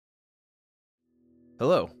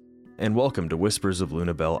Hello, and welcome to Whispers of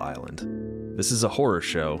Lunabell Island. This is a horror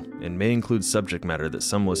show and may include subject matter that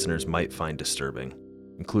some listeners might find disturbing,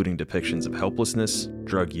 including depictions of helplessness,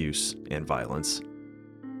 drug use, and violence.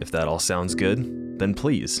 If that all sounds good, then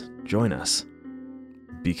please join us.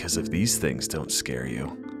 Because if these things don't scare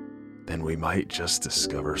you, then we might just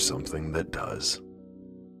discover something that does.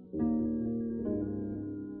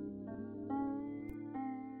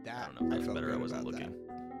 I don't know if that's better. I wasn't looking.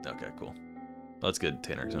 Okay, cool. That's good,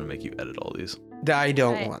 Tanner. I'm going to make you edit all these. I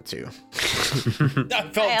don't want to.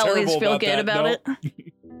 I always feel good about it.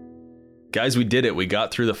 Guys, we did it. We got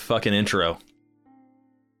through the fucking intro.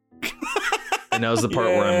 And now's the part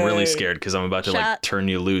where I'm really scared because I'm about to turn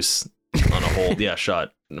you loose on a whole... Yeah,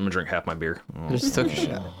 shot. I'm going to drink half my beer. Just took a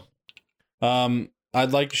shot.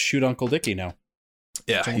 I'd like to shoot Uncle Dickie now.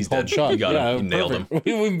 Yeah, he's dead. Shot. You got him. You nailed him.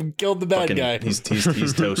 We killed the bad guy. He's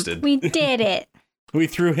toasted. We did it. We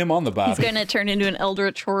threw him on the body. He's going to turn into an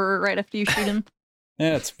eldritch horror right after you shoot him.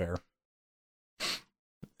 Yeah, that's fair.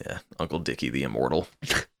 Yeah, Uncle Dickie the Immortal.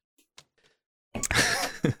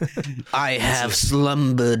 I have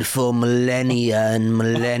slumbered for millennia and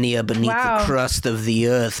millennia beneath the crust of the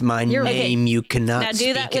earth. My name you cannot now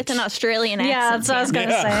do that with an Australian accent. Yeah, that's what I was going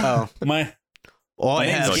to say. I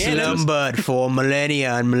have slumbered for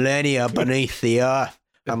millennia and millennia beneath the earth.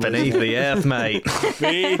 Beneath the earth, mate.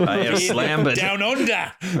 I have slumbered. Down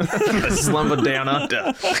under. Slumbered down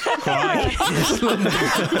under.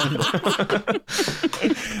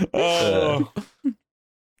 Oh.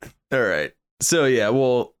 All right. So, yeah,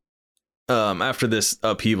 well, after this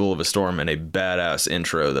upheaval of a storm and a badass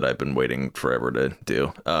intro that I've been waiting forever to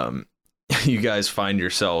do, you guys find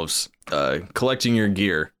yourselves collecting your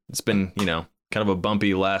gear. It's been, kind of a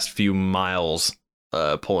bumpy last few miles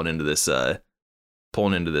pulling into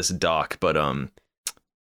this dock, but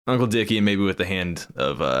Uncle Dickie, maybe with the hand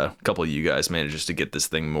of a couple of you guys, manages to get this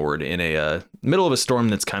thing moored in a middle of a storm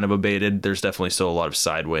that's kind of abated. There's definitely still a lot of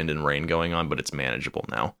side wind and rain going on, but it's manageable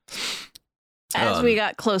now. As we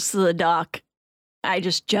got close to the dock, I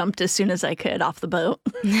just jumped as soon as I could off the boat.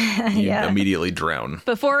 You immediately drown.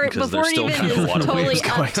 Before it even is totally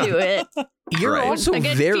up to it. You're also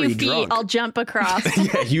very few drunk. Feet, I'll jump across.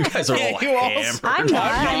 Yeah, you guys are all hammered. I'm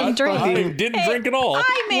not. I didn't drink. I didn't drink at all.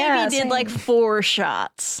 I maybe did like 4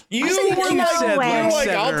 shots. You were like,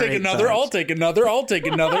 I'll take another. I'll take another. I'll take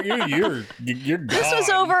another. You're gone. This was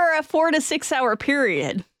over a 4 to 6 hour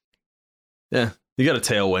period. Yeah. You got a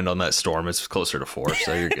tailwind on that storm. It's closer to 4,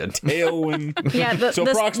 so you're good. Tailwind. Yeah, so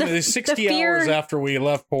approximately 60 hours after we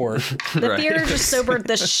left port. The fear just sobered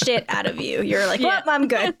the shit out of you. You're like, well, I'm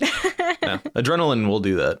good. Yeah. Adrenaline will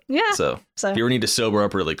do that. Yeah. So if you ever need to sober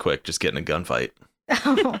up really quick, just get in a gunfight.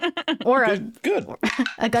 Or a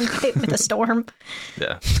gunfight with a storm.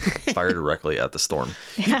 Yeah. Fire directly at the storm.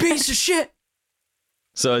 You piece of shit.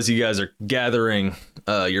 So as you guys are gathering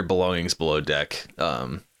your belongings below deck,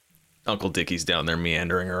 Uncle Dickie's down there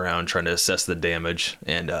meandering around trying to assess the damage,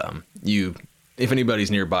 and if anybody's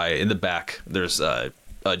nearby, in the back there's a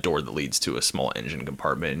door that leads to a small engine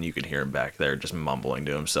compartment, and you can hear him back there just mumbling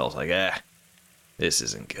to himself like, this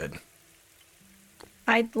isn't good.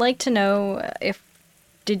 I'd like to know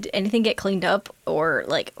did anything get cleaned up, or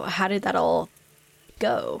like how did that all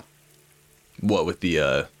go? What with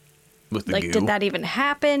the goo? Did that even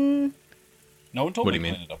happen? No one told me to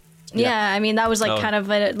clean it up. Yeah, I mean, that was kind of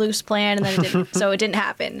a loose plan, and then it didn't, so it didn't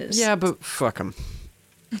happen. Yeah, but fuck him.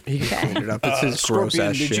 He cleaned it up. It's his gross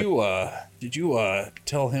ass shit. Did you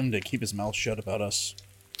tell him to keep his mouth shut about us?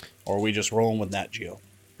 Or are we just rolling with Nat Geo?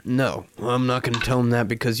 No, I'm not going to tell him that,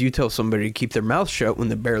 because you tell somebody to keep their mouth shut when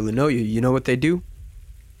they barely know you. You know what they do?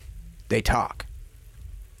 They talk.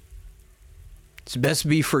 It's best to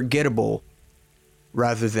be forgettable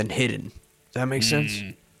rather than hidden. Does that make sense?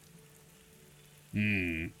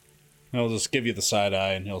 He'll just give you the side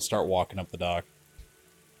eye, and he'll start walking up the dock.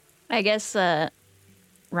 I guess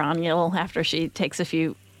Roniel, after she takes a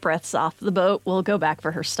few breaths off the boat, will go back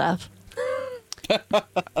for her stuff.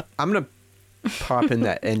 I'm going to pop in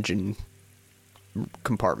that engine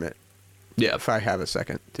compartment. Yeah. If I have a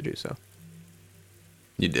second to do so.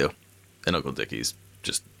 You do. And Uncle Dickie's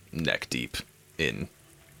just neck deep in,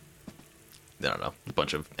 I don't know, a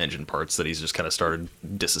bunch of engine parts that he's just kind of started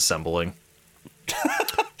disassembling.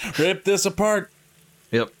 Rip this apart.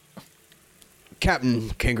 Yep. Captain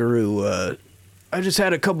Kangaroo, I just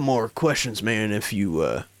had a couple more questions, man, if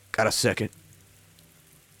you got a second.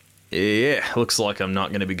 Yeah, looks like I'm not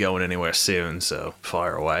going to be going anywhere soon, so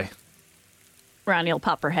fire away. Ronnie will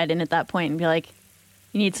pop her head in at that point and be like,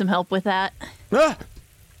 you need some help with that? Ah!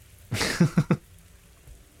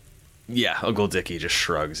 Yeah, Uncle Dickie just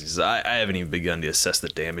shrugs. He says, I haven't even begun to assess the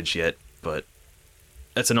damage yet, but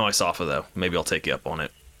That's a nice offer, though. Maybe I'll take you up on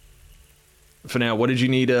it. For now, what did you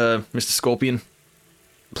need, Mr. Scorpion?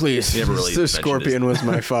 Please, Really Mr. Scorpion was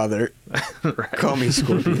my father. Right. Call me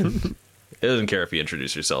Scorpion. He doesn't care if you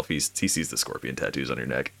introduce yourself. He sees the scorpion tattoos on your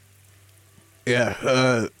neck.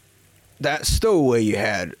 Yeah, that stowaway you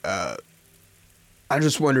had, I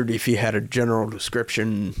just wondered if you had a general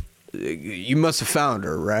description. You must have found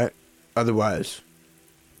her, right? Otherwise.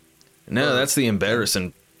 No, that's the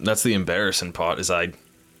embarrassing part, is I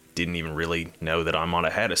didn't even really know that I might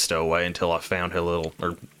have had a stowaway until I found her little,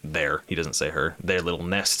 or he doesn't say her, their little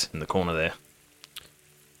nest in the corner there.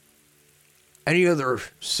 Any other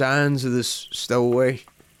signs of this stowaway?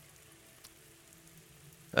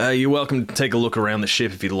 You're welcome to take a look around the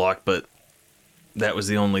ship if you'd like, but that was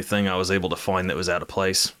the only thing I was able to find that was out of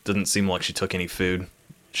place. Didn't seem like she took any food.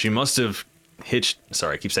 She must have hitched...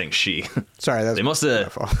 Sorry, I keep saying she. Sorry, that's my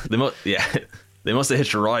fault. They must have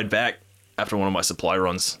hitched a ride back after one of my supply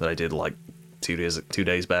runs that I did like 2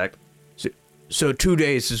 days back. So 2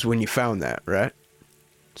 days is when you found that, right?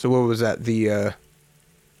 So what was that? It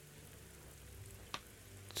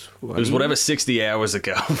was whatever 60 hours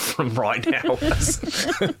ago from right now.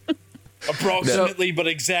 Approximately, but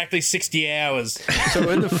exactly 60 hours. So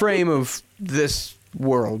in the frame of this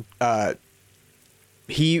world,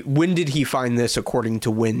 when did he find this according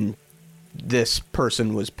to when this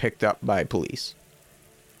person was picked up by police?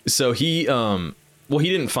 So he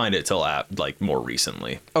didn't find it till more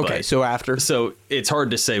recently. Okay, so after. So it's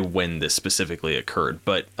hard to say when this specifically occurred,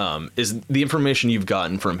 but is the information you've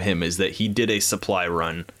gotten from him is that he did a supply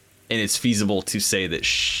run. And it's feasible to say that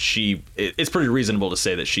it's pretty reasonable to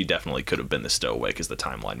say that she definitely could have been the stowaway because the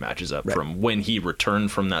timeline matches up from when he returned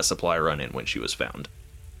from that supply run and when she was found.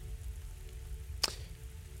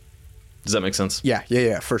 Does that make sense?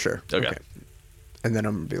 Yeah, for sure. Okay. And then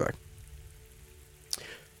I'm going to be like,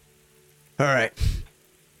 all right.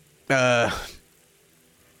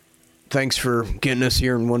 Thanks for getting us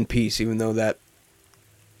here in one piece, even though that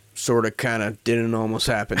sort of kind of didn't almost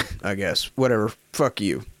happen, I guess. Whatever. Fuck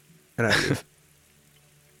you. And I leave.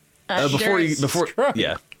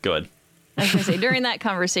 Yeah, go ahead. I was going to say, during that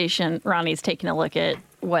conversation, Ronnie's taking a look at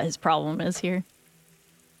what his problem is here.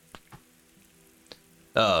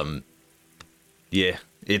 Yeah,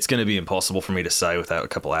 it's going to be impossible for me to say without a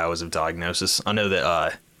couple hours of diagnosis. I know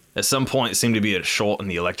that at some point it seemed to be a short in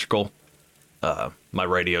the electrical. My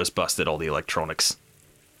radio's busted all the electronics.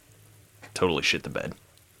 Totally shit the bed.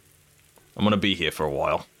 I'm going to be here for a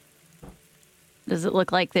while. Does it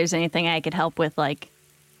look like there's anything I could help with,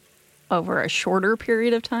 over a shorter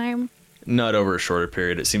period of time? Not over a shorter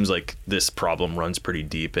period. It seems like this problem runs pretty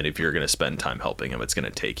deep, and if you're going to spend time helping him, it's going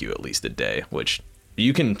to take you at least a day, which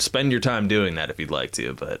you can spend your time doing that if you'd like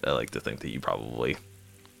to, but I like to think that you probably...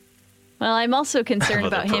 Well, I'm also concerned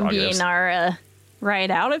about him being our ride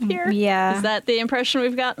out of here. Yeah. Is that the impression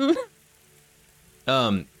we've gotten?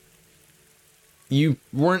 You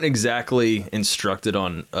weren't exactly instructed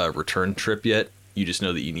on a return trip yet. You just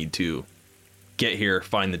know that you need to get here,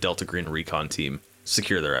 find the Delta Green recon team,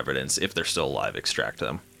 secure their evidence. If they're still alive, extract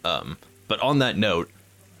them. But on that note,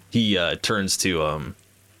 he turns to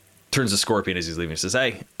Scorpion as he's leaving. He says,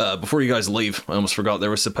 "Hey, before you guys leave, I almost forgot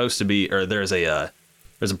there's a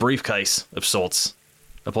briefcase of sorts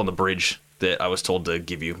up on the bridge that I was told to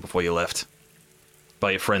give you before you left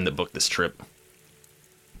by a friend that booked this trip."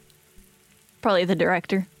 Probably the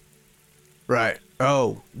director. Right.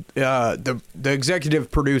 Oh, the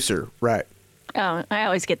executive producer. Right. Oh, I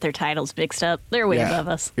always get their titles mixed up. They're way above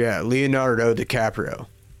us. Yeah, Leonardo DiCaprio.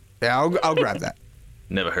 Yeah, I'll grab that.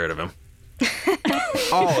 Never heard of him.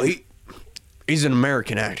 Oh, he's an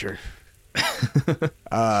American actor.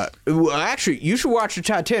 Well, actually, you should watch the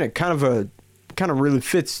Titanic. Kind of really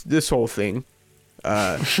fits this whole thing.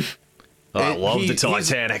 I love the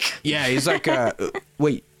Titanic. He's like,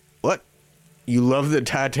 wait, what? You love the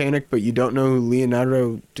Titanic, but you don't know who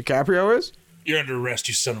Leonardo DiCaprio is? You're under arrest,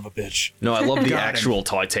 you son of a bitch. No, I love the actual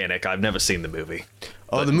Titanic. I've never seen the movie.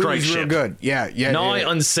 Oh, the movie's real good. Yeah. Nigh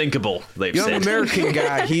unsinkable, they've said. Young American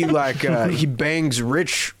guy, he bangs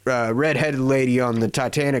rich redheaded lady on the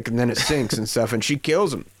Titanic, and then it sinks and stuff, and she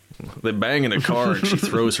kills him. They bang in a car, and she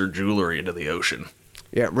throws her jewelry into the ocean.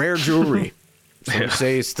 Yeah, rare jewelry. Some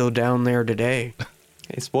say it's still down there today.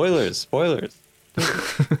 Hey, spoilers. Come on.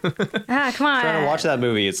 I'm trying to watch that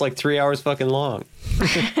movie. It's like 3 hours fucking long.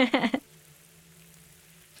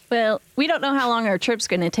 Well, we don't know how long our trip's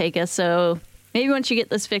going to take us, so maybe once you get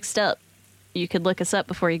this fixed up, you could look us up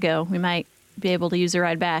before you go. We might be able to use a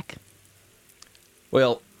ride back.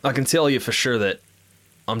 Well, I can tell you for sure that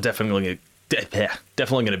I'm definitely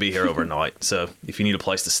going to be here overnight, so if you need a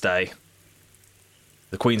place to stay,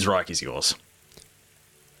 the Queen's Reich is yours.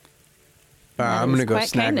 I'm going to go quite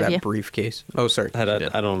snag kind of you. that briefcase. Oh, sorry.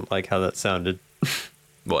 I don't like how that sounded.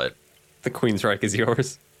 What? The Queensryche is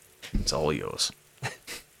yours. It's all yours.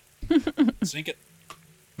 Sink it.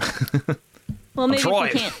 Well, maybe if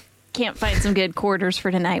trying. we can't find some good quarters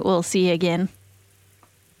for tonight, we'll see you again.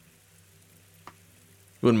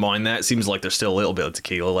 Wouldn't mind that. Seems like there's still a little bit of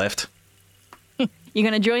tequila left. You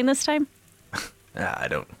gonna join this time? I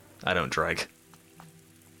don't drink.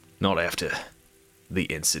 Not after the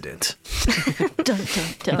incident. Dun, dun,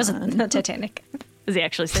 It was dun. the Titanic. Does he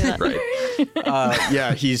actually say that? Right.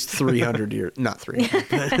 Yeah, he's 300 years, not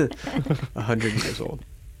 300, but 100 years old.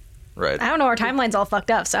 Right. I don't know. Our timeline's all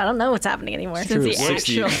fucked up, so I don't know what's happening anymore. Since he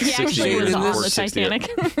 60 actually years was on before the 60 it.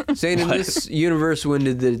 Titanic. Saying in this universe, when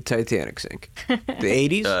did the Titanic sink? The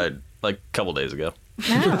 80s? Like a couple days ago.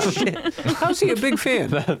 How's he a big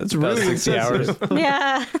fan? That's About really 60 hours.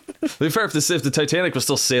 Yeah. To be fair, if the Titanic was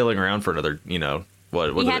still sailing around for another, what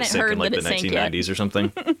He did it hadn't sink heard in like that the it sank yet. 1990s or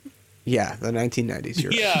something? Yeah, the 1990s.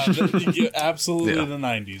 You're right. Yeah, absolutely Yeah. the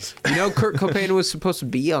 90s. You know, Kurt Cobain was supposed to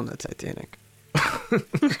be on the Titanic.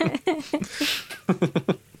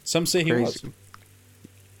 Some say he was. Crazy.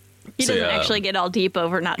 He So, doesn't yeah. actually get all deep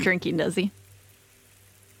over not drinking, does he?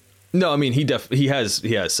 No, I mean he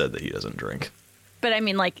has said that he doesn't drink. But I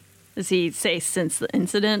mean, like, does he say since the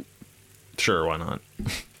incident? Sure, why not?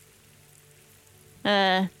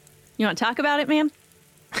 You want to talk about it, man?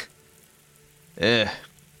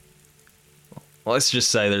 Let's just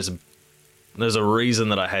say there's a reason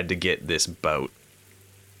that I had to get this boat,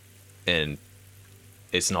 and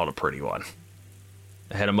it's not a pretty one.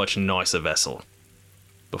 I had a much nicer vessel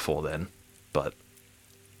before then, but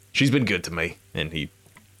she's been good to me. And he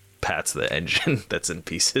pats the engine that's in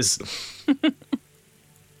pieces.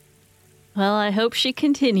 Well, I hope she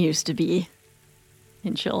continues to be.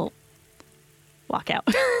 And she'll walk out.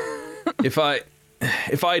 If I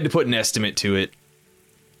had to put an estimate to it,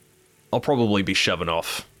 I'll probably be shoving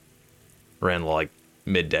off around like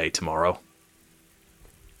midday tomorrow.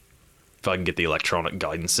 If I can get the electronic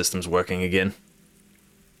guidance systems working again.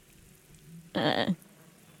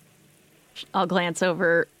 I'll glance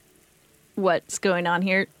over what's going on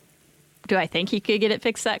here. Do I think he could get it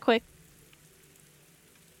fixed that quick?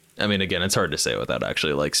 I mean, again, it's hard to say without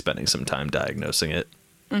actually like spending some time diagnosing it.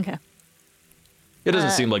 Okay. It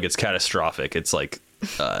doesn't seem like it's catastrophic. It's like,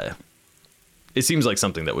 it seems like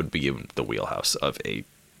something that would be in the wheelhouse of a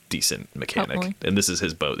decent mechanic. Hopefully. And this is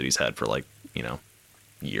his boat that he's had for like,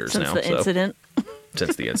 years Since now. the incident.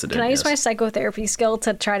 Since the incident. Can I use my yes. psychotherapy skill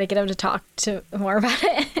to try to get him to talk to more about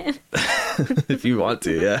it? If you want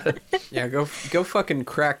to, yeah. Yeah, go fucking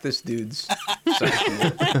crack this dude's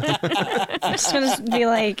psyche. I'm just gonna be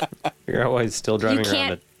like, Figure out why he's still you driving around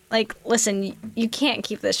can't, it. like, listen, you can't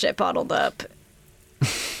keep this shit bottled up.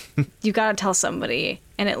 You gotta tell somebody,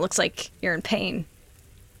 and it looks like you're in pain.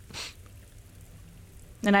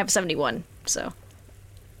 And I have 71, so.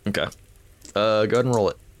 Okay. Go ahead and roll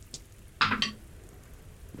it.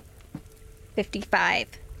 55.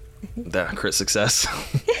 That crit success.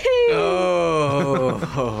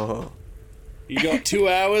 Oh. You got 2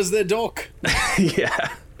 hours there, Doc. Yeah.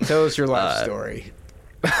 Tell us your life story.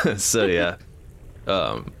 So yeah.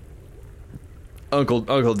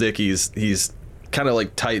 Uncle Dickie's he's kind of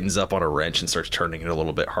like tightens up on a wrench and starts turning it a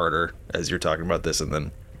little bit harder as you're talking about this, and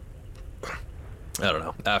then I don't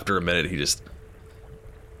know. After a minute, he just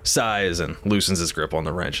sighs and loosens his grip on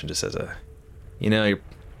the wrench and just says, you're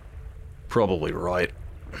probably right.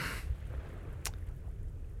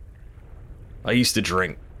 I used to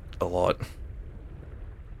drink a lot.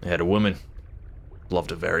 I had a woman. Loved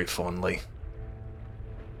her very fondly.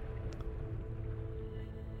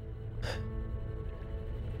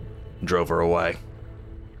 Drove her away.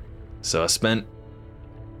 So I spent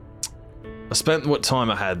what time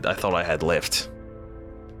I thought I had left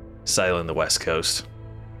sailing the west coast.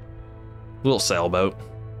 Little sailboat.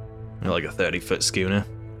 Like a 30-foot schooner.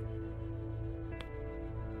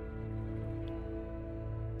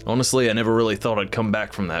 Honestly, I never really thought I'd come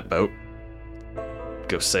back from that boat.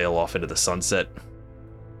 Go sail off into the sunset.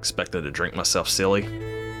 Expected to drink myself silly.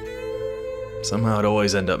 Somehow I'd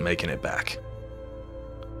always end up making it back.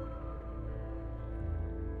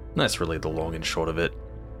 And that's really the long and short of it.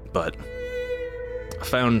 But I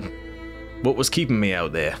found what was keeping me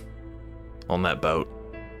out there on that boat,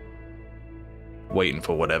 waiting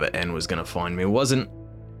for whatever end was gonna find me. It wasn't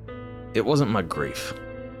my grief.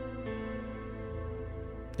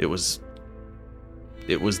 It was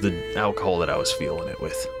the alcohol that I was feeling it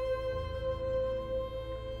with.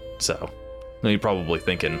 So, now you're probably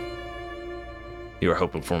thinking you were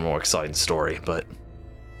hoping for a more exciting story, but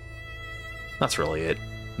that's really it.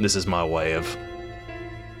 This is my way of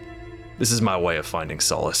this is my way of finding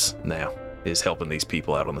solace now, is helping these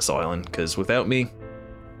people out on this island, because without me,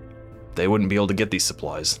 they wouldn't be able to get these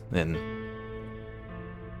supplies, and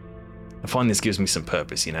I find this gives me some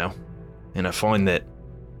purpose, you know? And I find that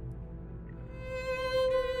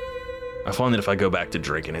if I go back to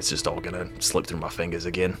drinking, it's just all gonna slip through my fingers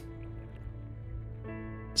again.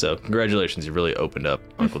 So, congratulations, you really opened up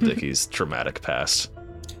Uncle Dickie's traumatic past.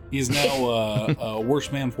 He's now a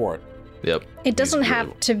worse man for it. Yep. It doesn't He's really-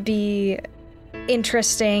 have to be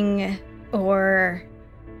interesting or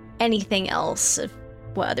anything else of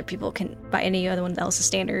what other people can, by any other one else's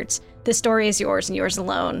standards. The story is yours and yours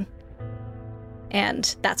alone.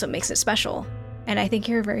 And that's what makes it special. And I think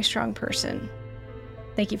you're a very strong person.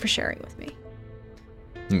 Thank you for sharing with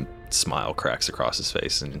me. Smile cracks across his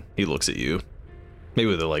face, and he looks at you.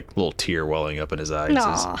 Maybe with a little tear welling up in his eye. And says,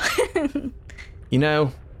 Aw. you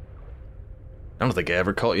know, I don't think I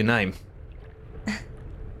ever caught your name.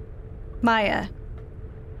 Maya.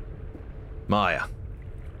 Maya.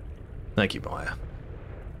 Thank you, Maya.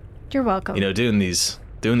 You're welcome. You know, doing these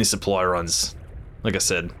supply runs, like I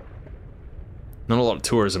said, not a lot of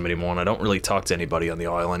tourism anymore, and I don't really talk to anybody on the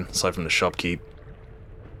island aside from the shopkeep.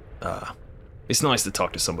 It's nice to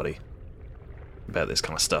talk to somebody about this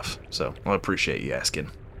kind of stuff, so I appreciate you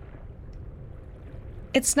asking.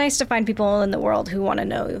 It's nice to find people in the world who want to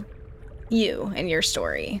know you and your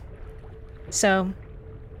story. So,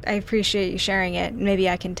 I appreciate you sharing it. Maybe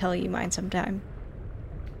I can tell you mine sometime.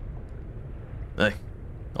 Hey,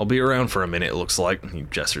 I'll be around for a minute, it looks like. He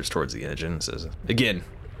gestures towards the engine and says, again,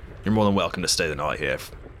 you're more than welcome to stay the night here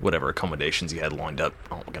if whatever accommodations you had lined up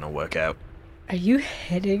aren't gonna work out. Are you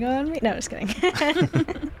hitting on me? No, just kidding.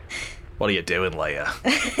 What are you doing, Leia?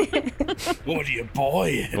 What are you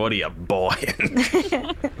buying? What are you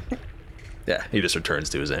buying? Yeah, he just returns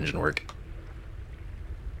to his engine work.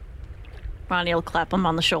 Ronnie will clap him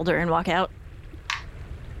on the shoulder and walk out.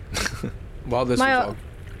 While this Maya, was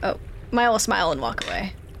all... Maya will smile and walk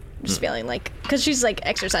away. Just feeling like, because she's like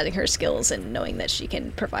exercising her skills and knowing that she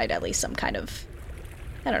can provide at least some kind of,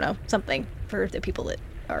 I don't know, something for the people that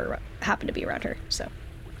are happen to be around her. So,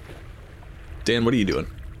 Dan, what are you doing?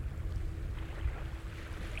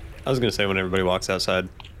 I was gonna say when everybody walks outside,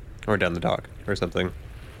 or down the dock, or something,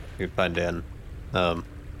 you could find Dan,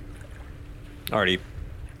 already,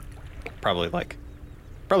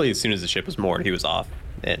 probably as soon as the ship was moored, he was off,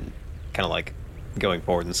 and kind of like going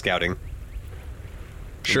forward and scouting.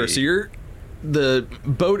 Sure, so the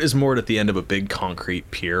boat is moored at the end of a big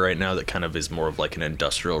concrete pier right now that kind of is more of like an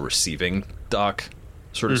industrial receiving dock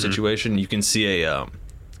sort of situation. You can see a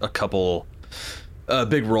couple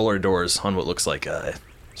big roller doors on what looks like a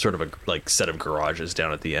sort of a set of garages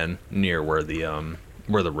down at the end near where the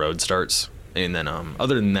road starts. And then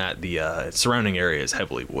other than that, the surrounding area is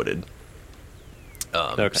heavily wooded.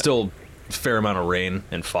 Okay. Still a fair amount of rain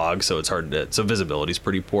and fog, so it's hard to, so visibility's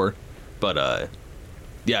pretty poor. But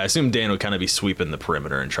yeah, I assume Dan would kind of be sweeping the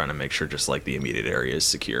perimeter and trying to make sure just like the immediate area is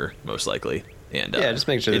secure, most likely. And Yeah, just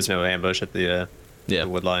make sure there's no ambush at the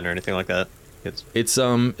wood line or anything like that. It's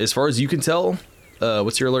as far as you can tell,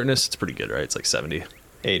 what's your alertness? It's pretty good, right? It's like 70.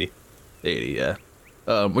 80. 80, yeah.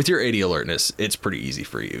 With your 80 alertness, it's pretty easy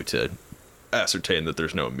for you to ascertain that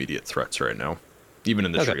there's no immediate threats right now. Even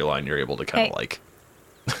in the tree line, you're able to kind of like...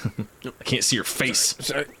 I can't see your face.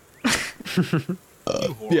 Sorry.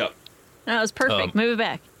 Yeah. That was perfect. Move it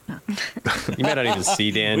back. You might not even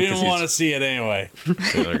see Dan. We 'cause didn't he's- want to see it anyway. So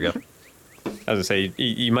there you go. I was gonna say,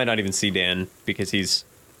 you might not even see Dan because he's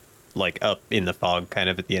like up in the fog kind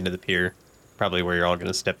of at the end of the pier, probably where you're all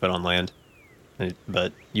gonna step foot on land.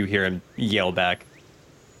 But you hear him yell back,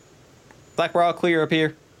 "Black, we're all clear up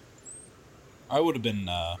here." I would have been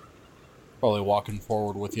probably walking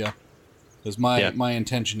forward with you. Because my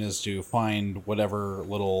intention is to find whatever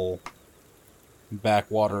little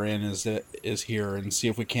backwater inn is here and see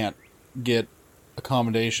if we can't get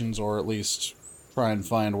accommodations or at least try and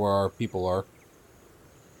find where our people are.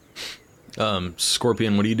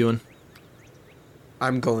 Scorpion, what are you doing?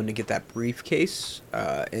 I'm going to get that briefcase,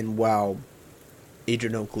 and while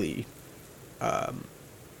Agent Oakley and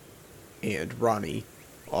Ronnie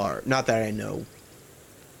are... Not that I know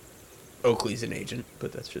Oakley's an agent,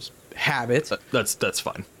 but that's just habit. That's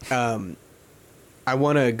fine. I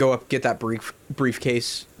want to go up, get that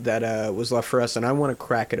briefcase that was left for us, and I want to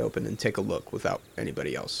crack it open and take a look without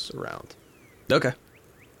anybody else around. Okay.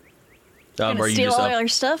 Gonna Are you steal just all up? our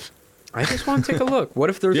stuff? I just want to take a look. What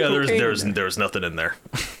if there's cocaine in there? there's nothing in there.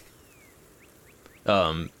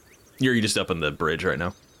 You're just up on the bridge right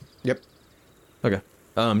now. Yep. Okay.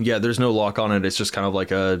 Yeah, there's no lock on it. It's just kind of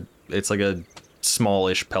like a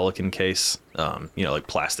smallish pelican case. Like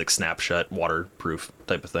plastic snap shut, waterproof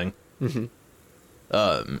type of thing.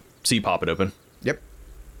 So you pop it open. Yep.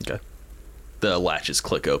 Okay. The latches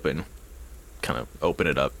click open, kind of open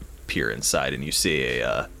it up, peer inside, and you see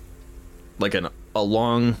a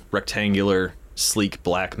long rectangular, sleek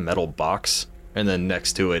black metal box, and then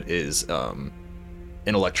next to it is an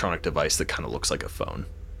electronic device that kind of looks like a phone.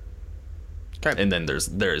 Okay. And then there's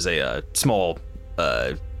a small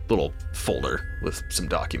little folder with some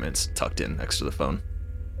documents tucked in next to the phone.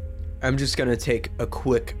 I'm just gonna take a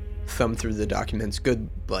quick thumb through the documents, good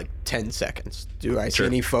 10 seconds. Do I see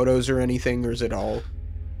any photos or anything, or is it all...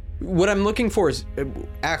 What I'm looking for is,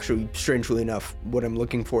 actually, strangely enough, what I'm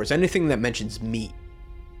looking for is anything that mentions me.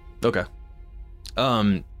 Okay.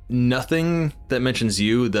 Nothing that mentions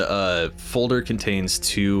you. The folder contains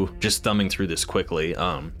just thumbing through this quickly,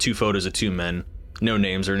 2 photos of 2 men, no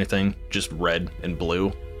names or anything, just red and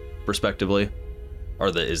blue, respectively,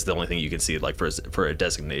 is the only thing you can see for a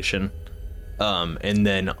designation. And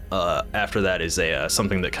then after that is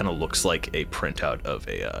something that kind of looks like a printout of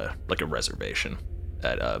a reservation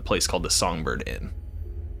at a place called the Songbird Inn.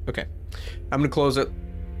 Okay. I'm gonna close it,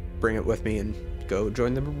 bring it with me, and go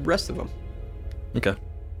join the rest of them. Okay.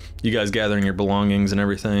 You guys gathering your belongings and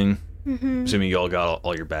everything? Mm-hmm. Assuming you all got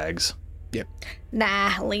all your bags? Yep.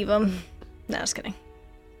 Nah, leave them. No, just kidding.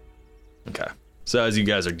 Okay. So as you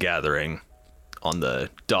guys are gathering on the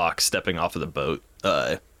dock, stepping off of the boat,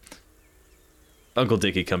 Uncle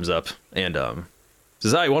Dickie comes up and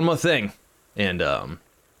says, "Hey, one more thing," and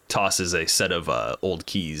tosses a set of old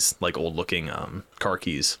keys, like old-looking car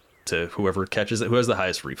keys, to whoever catches it. Who has the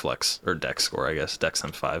highest reflex or dex score? I guess dex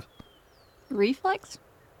times 5. Reflex?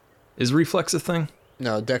 Is reflex a thing?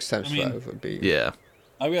 No, dex times 5 would be... Yeah.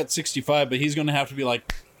 I've got 65, but he's going to have to be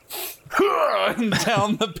like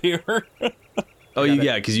down the pier. Oh,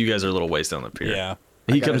 yeah, because you guys are a little ways down the pier. Yeah.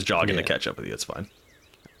 He comes jogging to catch up with you. It's fine.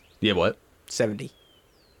 You have what? 70.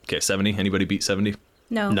 Okay, 70. Anybody beat 70?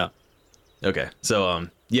 No. Okay, so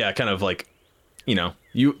yeah, kind of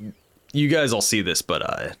you guys all see this,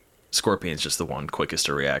 but Scorpion's just the one quickest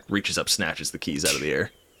to react. Reaches up, snatches the keys out of the air.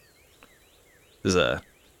 There's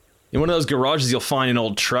in one of those garages you'll find an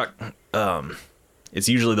old truck. It's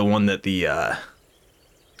usually the one that the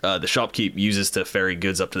shopkeep uses to ferry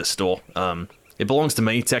goods up to the store. It belongs to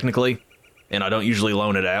me technically, and I don't usually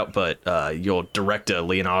loan it out, but your director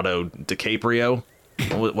Leonardo DiCaprio,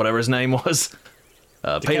 whatever his name was,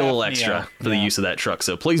 paid a little extra for the use of that truck.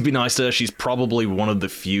 So please be nice to her. She's probably one of the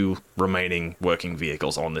few remaining working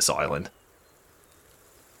vehicles on this island.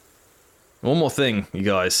 One more thing, you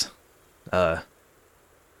guys. I've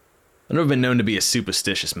never been known to be a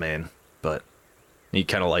superstitious man, but he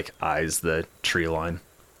kind of eyes the tree line.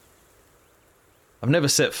 I've never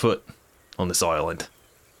set foot on this island,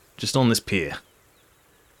 just on this pier.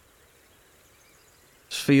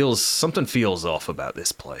 Something feels off about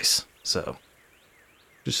this place, so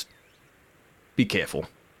just be careful,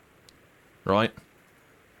 right?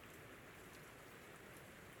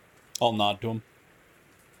 I'll nod to him.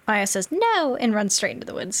 Maya says no and runs straight into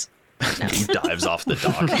the woods. No. He dives off the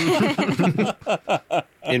dock.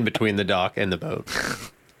 In between the dock and the boat.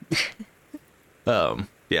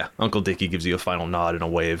 Yeah, Uncle Dickie gives you a final nod and a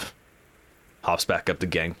wave, hops back up the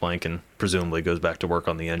gangplank, and presumably goes back to work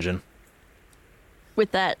on the engine.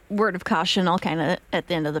 With that word of caution, I'll kind of, at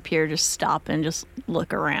the end of the pier, just stop and just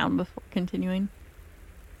look around before continuing.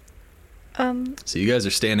 So you guys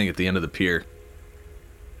are standing at the end of the pier,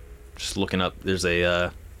 just looking up. There's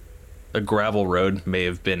a gravel road, may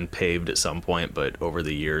have been paved at some point, but over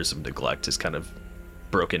the years of neglect has kind of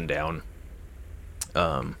broken down.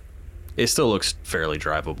 It still looks fairly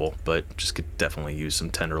drivable, but just could definitely use some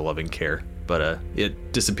tender loving care. But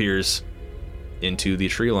it disappears into the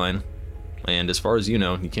tree line, and as far as you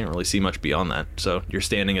know, you can't really see much beyond that. So you're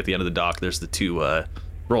standing at the end of the dock. There's the 2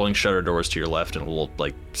 rolling shutter doors to your left and a little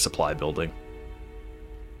supply building.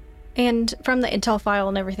 And from the intel file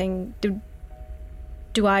and everything, can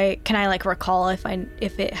I recall if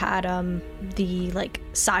it had the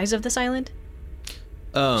size of this island?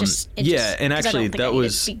 Yeah, and actually that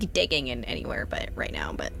was be digging in anywhere, but right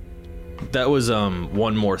now, but that was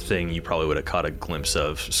one more thing you probably would have caught a glimpse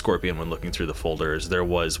of, Scorpion, when looking through the folders. There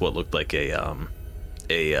was what looked like a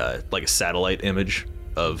satellite image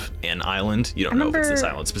of an island. You don't know if it's this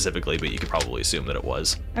island specifically, but you could probably assume that it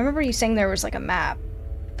was. I remember you saying there was a map.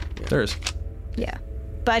 There is. Yeah,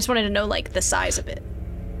 but I just wanted to know the size of it.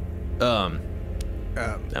 I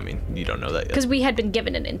mean, you don't know that yet. Because we had been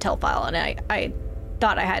given an intel file, and I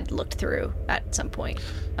thought I had looked through at some point.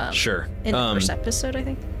 Sure. In the first episode, I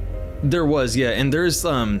think. There was, yeah, and there's,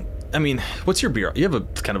 I mean, what's your you have a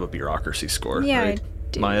kind of a bureaucracy score, yeah, right? I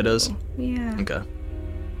do. Maya does? Yeah. Okay.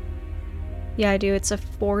 Yeah, I do. It's a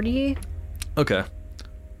 40. Okay.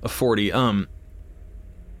 A 40.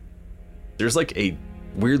 There's like a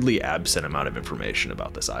weirdly absent amount of information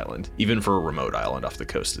about this island, even for a remote island off the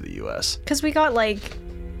coast of the US. Because we got, like,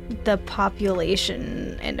 the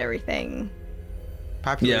population and everything.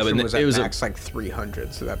 Population but was it at was max like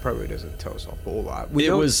 300, so that probably doesn't tell us a whole lot. We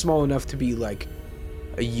know it's small enough to be like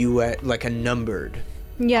a US, like a numbered.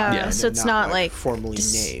 Yeah, Yeah. so it's not like formally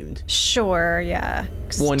named. Sure, yeah.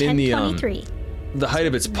 One in the 1023. the height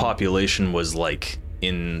of its population was like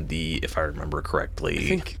in the, if I remember correctly, I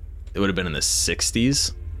think it would have been in the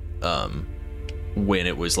 60s, when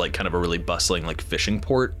it was like kind of a really bustling like fishing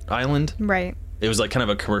port island. Right. It was like kind of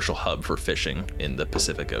a commercial hub for fishing in the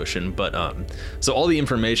Pacific Ocean. But so all the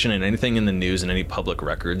information and anything in the news and any public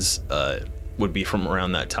records would be from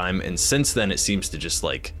around that time. And since then, it seems to just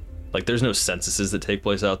like there's no censuses that take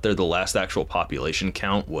place out there. The last actual population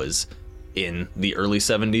count was in the early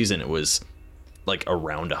 70s, and it was like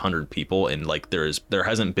around 100 people. And like there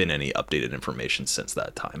hasn't been any updated information since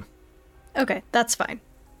that time. Okay, that's fine.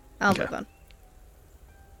 I'll Okay. move on.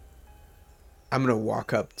 I'm gonna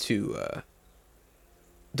walk up to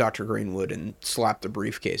Dr. Greenwood and slap the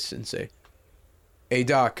briefcase and say, "Hey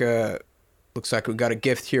Doc, looks like we got a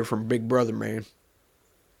gift here from Big Brother, man."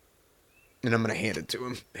 And I'm gonna hand it to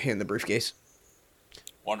him. Hand the briefcase.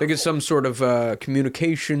 I think it's some sort of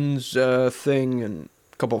communications thing and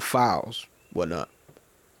a couple of files, whatnot.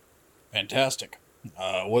 Fantastic.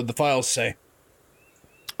 What did the files say?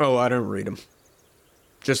 Oh, I don't read them.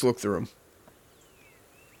 Just look through them.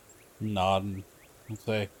 Nod and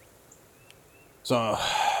say. So,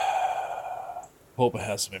 hope it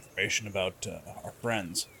has some information about our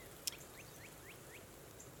friends.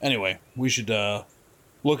 Anyway, we should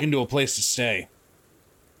look into a place to stay.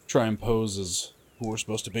 Try and pose as who we're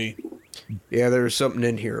supposed to be. Yeah, there was something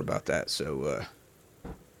in here about that, so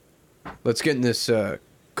let's get in this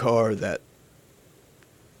car that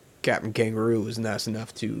Captain Kangaroo was nice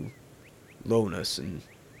enough to loan us and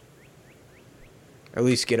at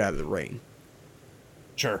least get out of the rain.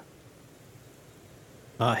 Sure.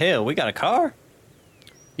 Hell, we got a car?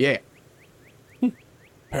 Yeah.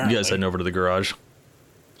 Apparently. You guys heading over to the garage?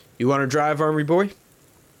 You want to drive, Army Boy?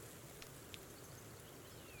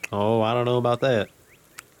 Oh, I don't know about that.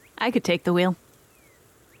 I could take the wheel.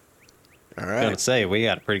 All I was gonna right. say, we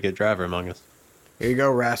got a pretty good driver among us. Here you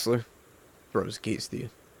go, Wrestler. Throws the keys to you.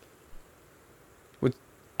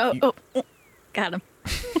 Oh, got him.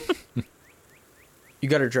 You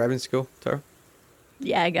got a driving skill, Tara?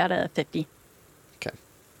 Yeah, I got a 50. Okay.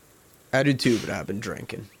 I do too, but I've been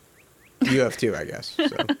drinking. You have too, I guess. So.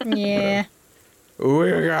 Yeah. We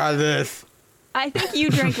got this. I think you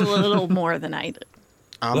drank a little more than I did.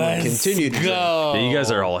 I'm going to continue to drink. go. Yeah, you guys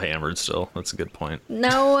are all hammered still. That's a good point.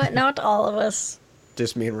 No, not all of us.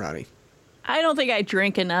 Just me and Ronnie. I don't think I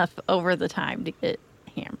drink enough over the time to get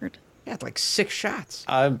hammered. Yeah, like 6 shots.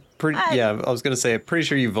 I'm pretty. Yeah, I was gonna say, I'm pretty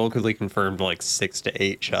sure you vocally confirmed like 6 to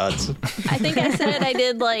 8 shots. I think I said I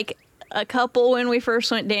did like a couple when we first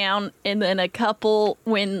went down and then a couple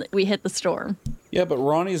when we hit the storm. Yeah, but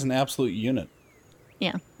Ronnie's an absolute unit.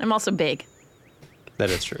 Yeah, I'm also big. That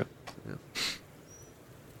is true.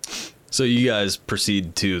 So you guys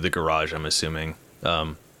proceed to the garage, I'm assuming.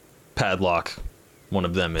 Padlock. One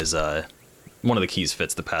of them is one of the keys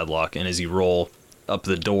fits the padlock, and as you roll up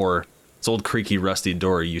the door, this old creaky, rusty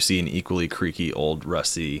door, you see an equally creaky, old,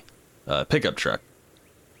 rusty pickup truck.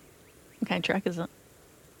 What kind of truck is it?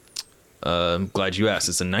 I'm glad you asked.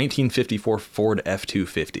 It's a 1954 Ford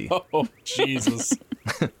F-250. Oh, Jesus.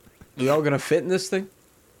 We all going to fit in this thing?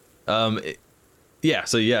 Yeah,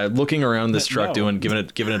 so yeah, looking around this truck, No. giving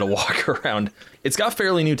it a walk around. It's got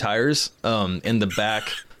fairly new tires. In the back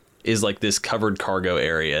is like this covered cargo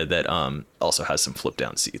area that also has some flip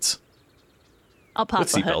down seats. I'll pop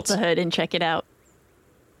With the seatbelts. hood and check it out.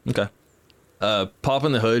 Okay. Pop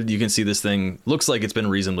in the hood, you can see this thing looks like it's been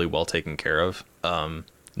reasonably well taken care of.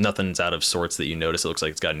 Nothing's out of sorts that you notice. It looks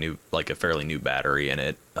like it's got a fairly new battery in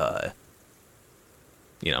it. A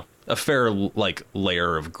fair like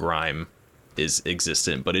layer of grime is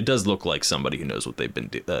existent, but it does look like somebody who knows what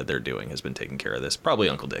they're doing has been taking care of this. Probably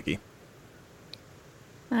Uncle Dickie.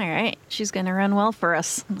 All right, she's gonna run well for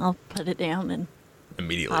us. I'll put it down and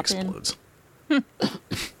Immediately Hop in. explodes.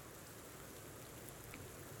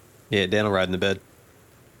 Yeah, Dan will ride in the bed.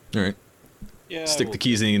 All right. Yeah. Stick the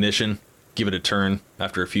keys in the ignition. Give it a turn.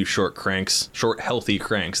 After a few short, healthy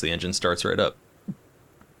cranks, the engine starts right up.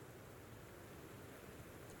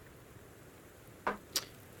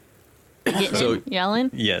 getting So- in,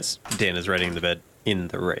 yelling. Yes, Dan is riding the bed in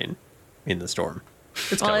the rain, in the storm.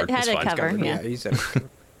 It's Well, covered. it had It's a fine. It's cover. covered. Yeah. He said.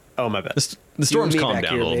 Oh, my bad. The storm's me calmed back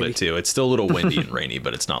down here, a little baby. bit too. It's still a little windy and rainy,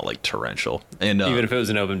 but it's not like torrential. And Even if it was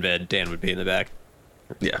an open bed, Dan would be in the back.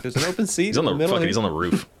 yeah, There's an open seat he's on the middle fucking, here. he's on the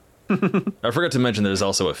roof. I forgot to mention there's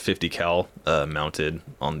also a 50 cal mounted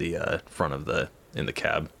on the front of in the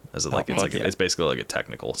cab as it's fuck yeah. it's basically like a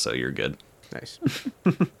technical, so you're good. Nice.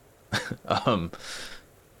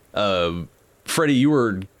 Freddie,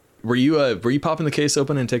 were you popping the case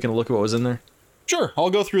open and taking a look at what was in there? Sure, I'll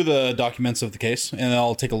go through the documents of the case, and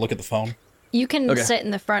I'll take a look at the phone. You can Okay. sit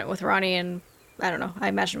in the front with Ronnie and, I don't know, I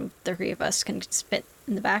imagine the three of us can just fit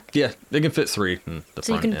in the back. Yeah, they can fit 3 in the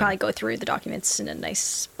So you front. can and- probably go through the documents in a nice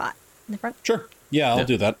spot in the front. Sure. Yeah, I'll Yeah.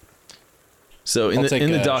 do that. So in I'll the take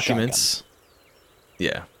in the a documents,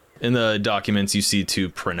 yeah, in the documents you see 2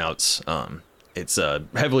 printouts. It's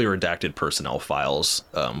heavily redacted personnel files.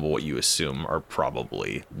 What you assume are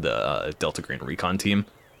probably the Delta Green Recon team.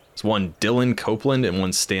 It's one Dylan Copeland and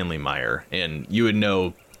one Stanley Meyer, and you would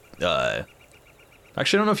know.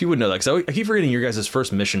 Actually, I don't know if you would know that because I keep forgetting your guys'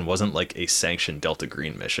 first mission wasn't like a sanctioned Delta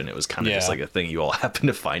Green mission. It was kind of just Yeah. like a thing you all happened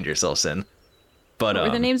to find yourselves in. But What were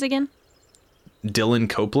the names again? Dylan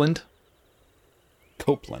Copeland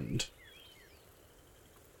Copeland.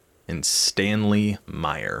 and Stanley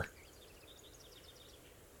Meyer.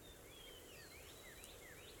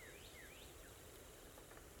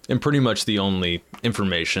 And pretty much the only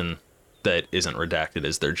information that isn't redacted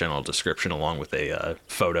is their general description along with a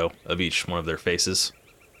photo of each one of their faces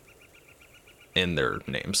and their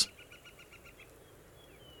names.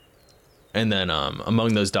 And then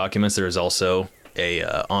among those documents, there is also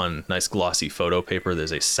on nice glossy photo paper,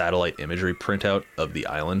 there's a satellite imagery printout of the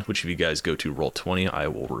island, which if you guys go to Roll20, I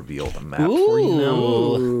will reveal the map for you now.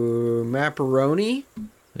 Ooh, macaroni.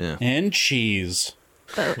 Yeah. And cheese.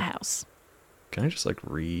 Boathouse. Can I just like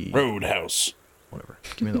Roadhouse. whatever?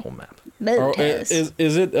 Give me the whole map. Or, Boathouse.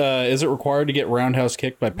 is it required to get roundhouse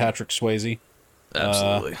kicked by Patrick Swayze?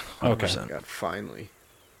 Absolutely. okay. 100%. God, finally.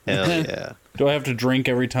 Hell yeah. Do I have to drink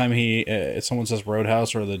every time someone says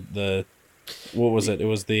Roadhouse or the what was it? It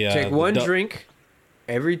was the Take the one du- drink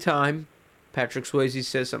every time Patrick Swayze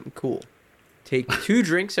says something cool. Take 2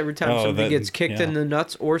 drinks every time Oh, somebody that- gets kicked yeah. in the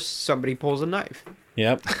nuts or somebody pulls a knife.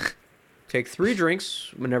 Yep. Take 3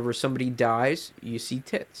 drinks whenever somebody dies, you see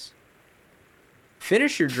tits.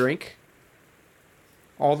 Finish your drink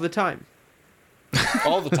all the time.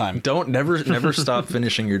 All the time. Don't never stop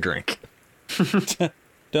finishing your drink.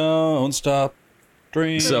 Don't stop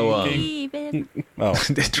drinking. So, Even. oh,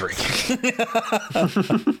 Drinking.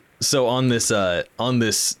 So on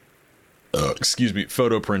this excuse me,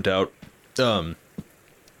 photo printout,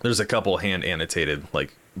 there's a couple hand annotated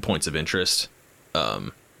like points of interest.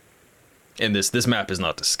 And this map is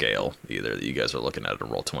not to scale either that you guys are looking at in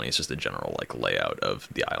Roll20. It's just a general like layout of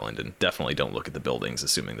the island, and definitely don't look at the buildings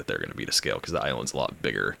assuming that they're going to be to scale because the island's a lot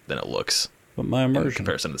bigger than it looks but my in immersion.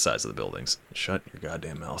 comparison to the size of the buildings. Shut your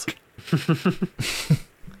goddamn mouth.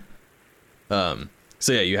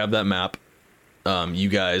 So yeah, you have that map. You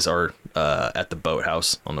guys are at the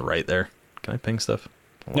boathouse on the right there. Can I ping stuff?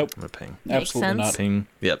 Hold on, Nope. I'm gonna ping. Absolutely sense. not. Ping.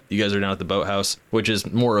 Yep. You guys are down at the boathouse, which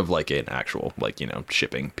is more of like an actual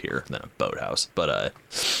shipping pier than a boathouse. But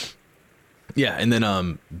yeah, and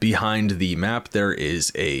then behind the map there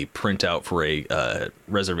is a printout for a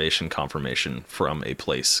reservation confirmation from a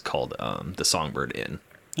place called the Songbird Inn.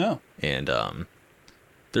 Oh. And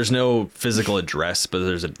there's no physical address, but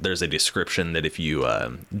there's a description that if you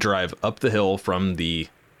drive up the hill from the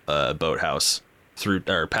boathouse through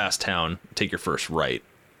or past town, take your first right,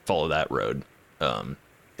 follow that road,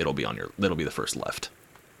 it'll be the first left.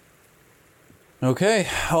 Okay.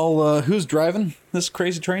 I'll. Who's driving this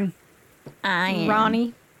crazy train? I am.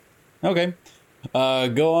 Ronnie. Okay.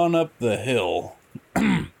 Go on up the hill.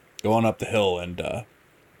 Go on up the hill and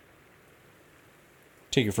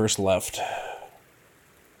take your first left.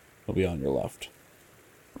 It'll be on your left.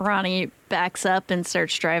 Ronnie backs up and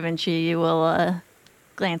starts driving. She will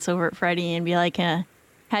glance over at Freddie and be like,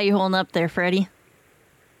 how you holding up there, Freddie?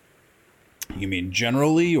 You mean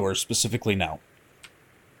generally or specifically now?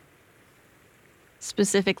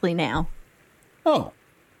 Specifically now. Oh.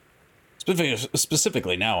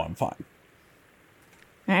 Specifically now, I'm fine.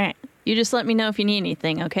 All right. You just let me know if you need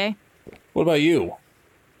anything, okay? What about you?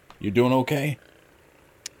 You doing okay?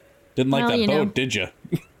 Didn't like Well, that you boat, know. did you?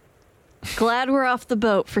 Glad we're off the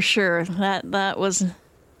boat for sure. That was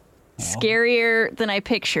scarier than I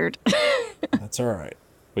pictured. That's all right.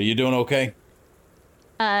 But you doing okay?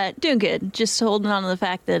 Doing good. Just holding on to the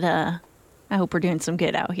fact that I hope we're doing some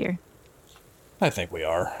good out here. I think we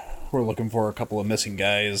are. We're looking for a couple of missing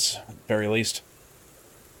guys, at the very least.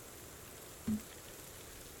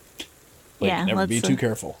 But Yeah, never be let's, too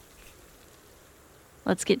careful.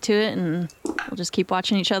 let's get to it, and we'll just keep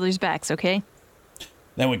watching each other's backs, okay?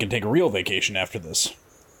 Then we can take a real vacation after this.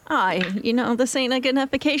 This ain't a good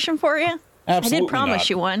enough vacation for you? Absolutely I did promise not.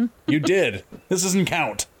 you one. You did. This doesn't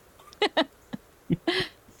count.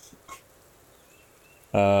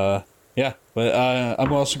 Yeah, but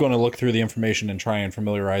I'm also going to look through the information and try and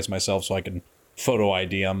familiarize myself so I can photo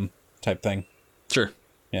ID them type thing. Sure.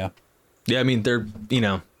 Yeah. Yeah, I mean, they're,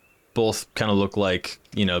 both kind of look like,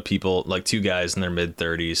 people, like two guys in their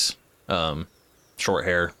mid-30s. Short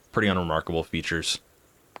hair, pretty unremarkable features.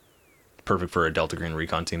 Perfect for a Delta Green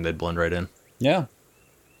recon team. They'd blend right in. Yeah.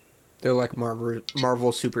 They're like Marvel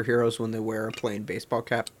superheroes when they wear a plain baseball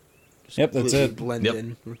cap. Yep, that's it. Blend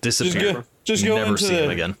in. Disappear. Just go Never into see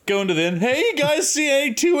them again. Go into the inn. Hey, you guys see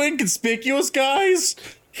any two inconspicuous guys?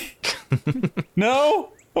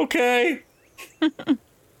 No? Okay.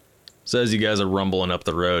 So as you guys are rumbling up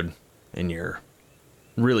the road in your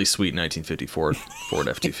really sweet 1954 Ford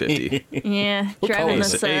F-250. Yeah, driving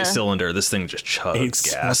It's this an 8-cylinder. This thing just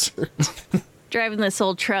chugs gas. driving this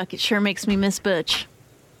old truck, it sure makes me miss Butch.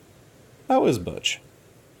 How is Butch?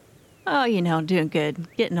 Oh, doing good.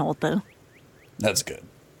 Getting old though. That's good.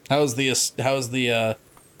 How's the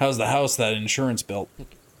house that insurance built?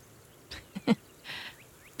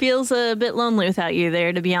 Feels a bit lonely without you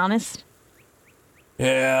there, to be honest.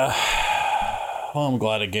 Yeah. Well, I'm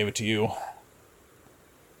glad I gave it to you.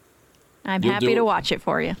 I'm You'll happy do to it. watch it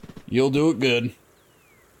for you. You'll do it good.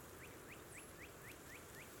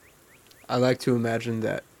 I like to imagine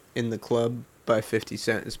that In the Club by 50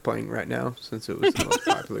 Cent is playing right now, since it was the most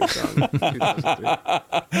popular song of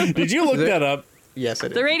 2003. Did you look that up? Yes, I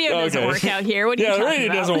did. The radio doesn't work out here. What are you Yeah, the talking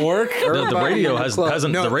radio about? doesn't work. The radio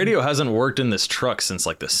hasn't No. the radio hasn't worked in this truck since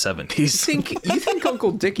like the 70s. You think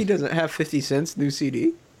Uncle Dickie doesn't have 50 Cent's new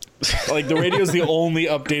CD? Like, the radio's the only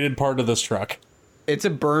updated part of this truck. It's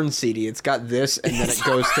a burn CD. It's got this, and then it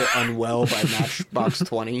goes to Unwell by Matchbox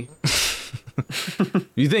 20.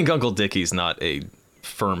 You think Uncle Dickie's not a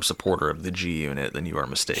firm supporter of the G Unit, then you are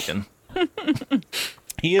mistaken.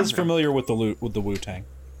 He is familiar with the Wu-Tang.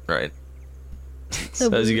 Right.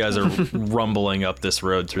 So as you guys are rumbling up this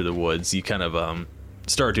road through the woods, you kind of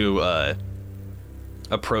start to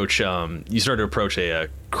approach a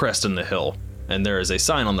crest in the hill, and there is a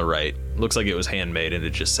sign on the right. Looks like it was handmade, and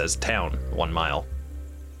it just says "Town 1 mile."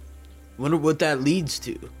 Wonder what that leads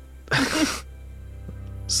to.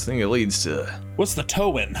 This thing it leads to What's the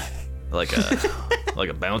toe-in? like a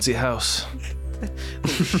bouncy house.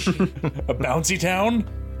 A bouncy town?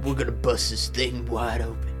 We're gonna bust this thing wide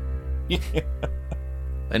open.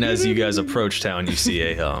 And as you guys approach town, you see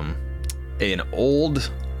an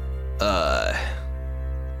old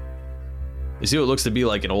you see what looks to be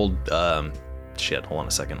like an old shit, hold on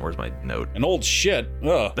a second, where's my note? An old shit.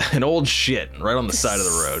 Ugh. An old shit right on the side of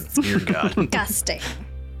the road. Dear God. Disgusting.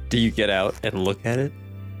 Do you get out and look at it?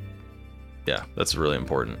 Yeah, that's really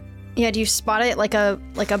important. Yeah, do you spot it like a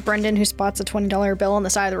Brendan who spots a $20 bill on the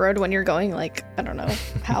side of the road when you're going, like, I don't know,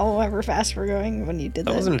 however fast we're going when you did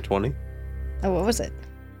that? That wasn't a 20. Oh, what was it?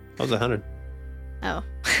 That was 100. Oh,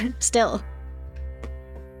 still.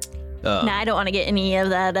 Nah, I don't want to get any of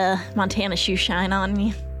that Montana shoe shine on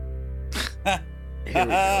me. Here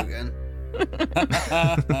we go again.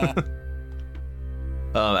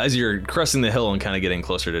 As you're cresting the hill and kind of getting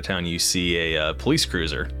closer to town, you see a police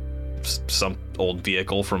cruiser. Some old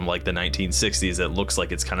vehicle from like the 1960s that looks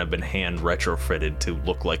like it's kind of been hand retrofitted to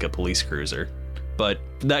look like a police cruiser. But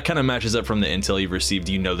that kind of matches up from the intel you've received.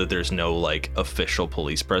 You know that there's no like official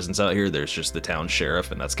police presence out here. There's just the town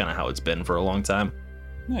sheriff, and that's kind of how it's been for a long time.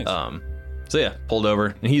 Nice. So yeah, pulled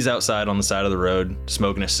over, and he's outside on the side of the road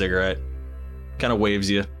smoking a cigarette. Kind of waves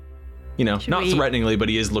you. Not threateningly, but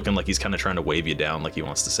he is looking like he's kind of trying to wave you down, like he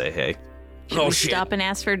wants to say, hey. Should we stop and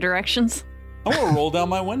ask for directions? I want to roll down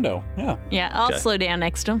my window. Yeah. Yeah, I'll Okay. slow down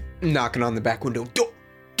next to him. Knocking on the back window.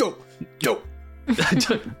 Don't.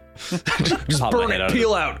 Just Pop burn my head it, out of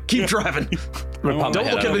peel out, keep driving. Don't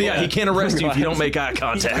look him in the eye. He can't arrest you if you don't make eye He's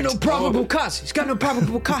got contact. no probable cause. He's got no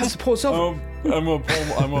probable cause to pull us over. I'm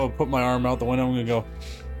gonna put my arm out the window. I'm gonna go,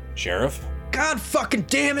 Sheriff. God fucking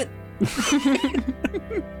damn it.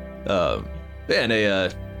 And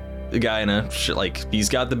a guy in he's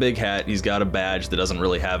got the big hat. He's got a badge that doesn't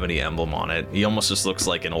really have any emblem on it. He almost just looks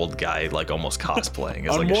like an old guy, like almost cosplaying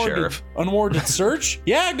as like a sheriff. Unwarranted search?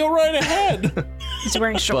 Yeah, go right ahead. He's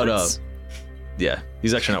wearing shorts. But yeah,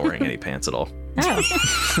 he's actually not wearing any pants at all. Oh.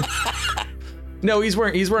 No, he's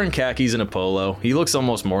wearing khakis and a polo. He looks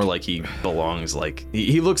almost more like he belongs, like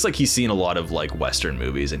he looks like he's seen a lot of like Western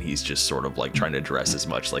movies, and he's just sort of like trying to dress as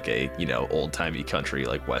much like a old timey country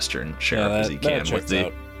like Western sheriff as he can with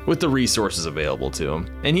with the resources available to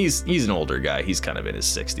him. And he's an older guy. He's kind of in his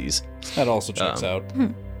 60s. That also checks out.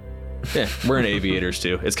 Yeah, wearing aviators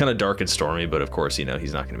too. It's kind of dark and stormy, but of course, he's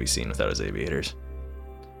not going to be seen without his aviators.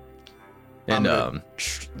 And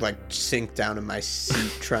like sink down in my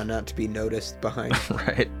seat, try not to be noticed behind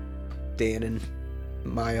right, Dan and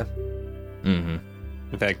Maya. mm-hmm.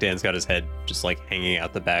 In fact, Dan's got his head just like hanging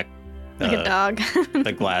out the back, Like a dog.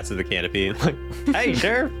 the glass of the canopy. Like, hey,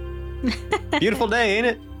 Sheriff, beautiful day, ain't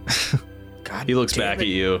it? God, He looks damn back it. at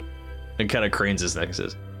you and kind of cranes his neck and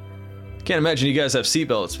says, "Can't imagine you guys have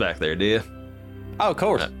seatbelts back there, do you?" Oh, of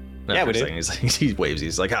course. Yeah, we do. He's like, he waves.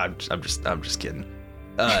 He's like, I'm just kidding.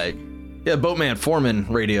 Yeah, boatman Foreman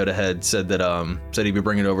radioed ahead, said he'd be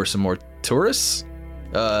bringing over some more tourists.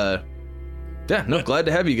 Yeah, no, glad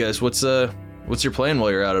to have you guys. What's your plan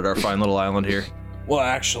while you're out at our fine little island here? Well,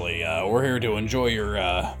 actually, we're here to enjoy your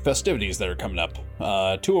festivities that are coming up.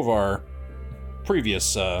 Two of our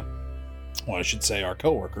previous, I should say our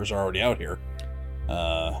coworkers are already out here.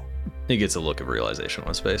 He gets a look of realization on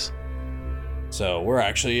his face. So we're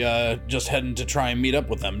actually just heading to try and meet up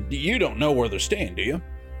with them. You don't know where they're staying, do you?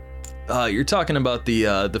 You're talking about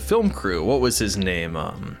the film crew. What was his name?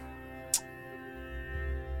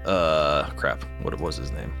 Crap. What was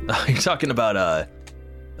his name? You're talking about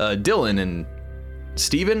Dylan and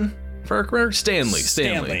Steven?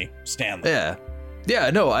 Stanley. Yeah.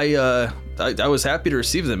 No, I was happy to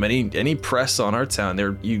receive them. Any press on our town?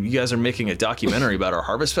 You guys are making a documentary about our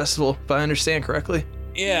harvest festival, if I understand correctly.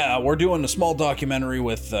 Yeah, we're doing a small documentary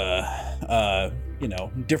with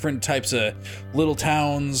different types of little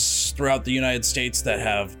towns throughout the United States that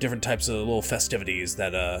have different types of little festivities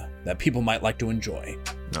that people might like to enjoy.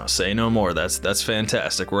 No, say no more. That's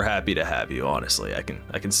fantastic. We're happy to have you. Honestly, I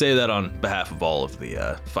can say that on behalf of all of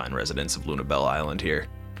the fine residents of Lunabell Island here.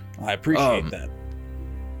 I appreciate that.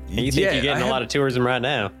 You think you're getting a lot of tourism right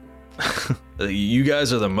now? You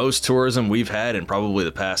guys are the most tourism we've had in probably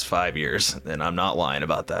the past 5 years, and I'm not lying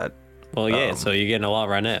about that. Well, yeah. So you're getting a lot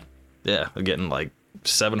right now. Yeah, we're getting like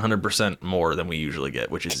 700% more than we usually get,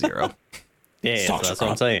 which is 0. Yeah, so that's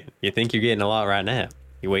what I'm saying. You think you're getting a lot right now.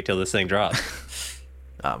 You wait till this thing drops.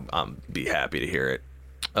 I'm be happy to hear it.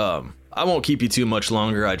 I won't keep you too much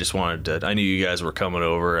longer. I just wanted to. I knew you guys were coming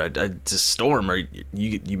over. To Storm, are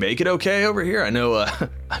you make it okay over here? I know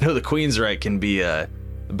the Queensryche can be a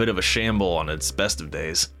bit of a shamble on its best of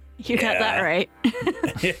days. You got that right.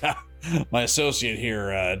 Yeah, my associate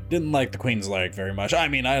here didn't like the Queensryche very much. I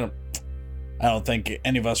mean, I don't think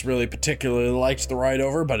any of us really particularly liked the ride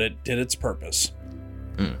over, but it did its purpose.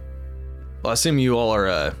 Well, I assume you all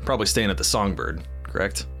are probably staying at the Songbird,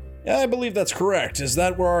 correct? Yeah, I believe that's correct. Is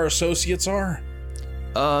that where our associates are?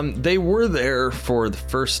 They were there for the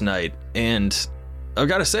first night, and I've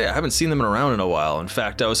got to say I haven't seen them around in a while. In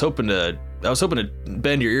fact, I was hoping to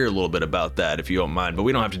bend your ear a little bit about that, if you don't mind, but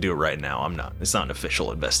we don't have to do it right now. It's not an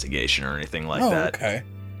official investigation or anything like that. Okay.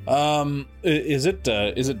 Is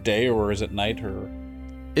it day or is it night or?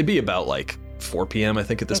 It'd be about like 4 p.m. I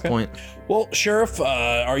think at this point. Well, Sheriff,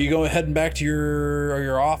 are you heading back to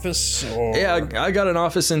your office? Or? Yeah, I got an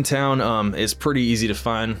office in town. It's pretty easy to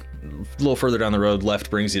find. A little further down the road, left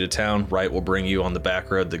brings you to town. Right will bring you on the back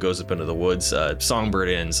road that goes up into the woods. Songbird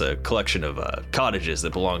Inn's a collection of cottages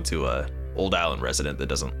that belong to a old island resident that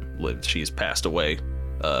doesn't live. She's passed away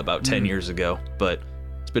about 10 years ago, but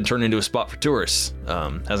it's been turned into a spot for tourists.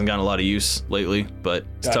 Hasn't gotten a lot of use lately, but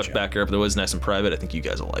it's tucked back here up in the woods, nice and private. I think you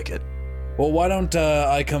guys will like it. Well, why don't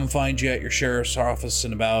I come find you at your sheriff's office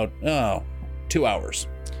in about 2 hours?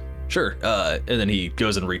 Sure. And then he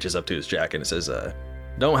goes and reaches up to his jacket and says,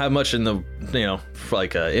 don't have much in the,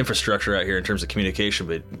 infrastructure out here in terms of communication,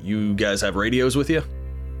 but you guys have radios with you?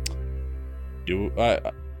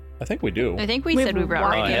 I think we do. I think we said we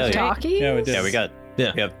brought radios, right? Talkies? Yeah, we did.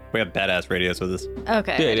 Yeah, we have badass radios with us.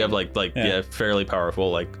 Okay. Yeah, you have fairly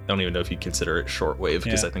powerful, I don't even know if you consider it shortwave,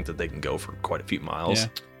 because I think that they can go for quite a few miles.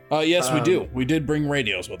 Yeah. Yes, we do. We did bring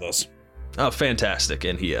radios with us. Oh, fantastic.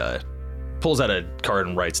 And he pulls out a card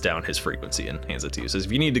and writes down his frequency and hands it to you. Says,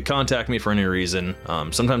 if you need to contact me for any reason,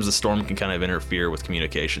 sometimes the storm can kind of interfere with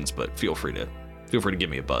communications, but feel free to give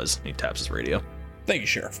me a buzz. And he taps his radio. Thank you,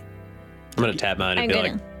 Sheriff. I'm going to tap mine and be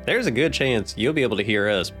like, there's a good chance you'll be able to hear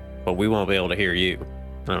us, but we won't be able to hear you.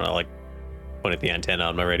 I don't know, point at the antenna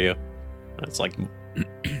on my radio. And it's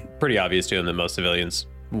pretty obvious to him that most civilians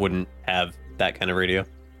wouldn't have that kind of radio.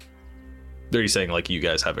 Are you saying you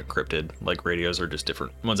guys have encrypted radios or just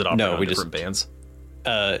different ones that operate on different bands?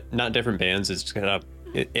 Not different bands. It's just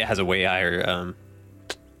it has a way higher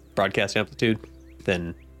broadcast amplitude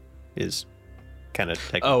than is kind of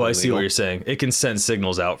technically Oh, I see legal. what you're saying. It can send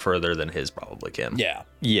signals out further than his probably can. Yeah.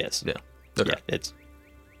 Yes. Yeah. Okay.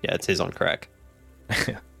 Yeah, Yeah, it's his on crack.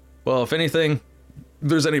 Well, if anything, if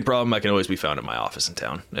there's any problem, I can always be found at my office in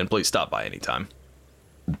town. And please stop by anytime.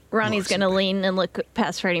 Ronnie's going to lean and look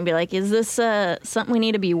past Freddy and be like, is this something we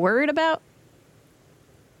need to be worried about?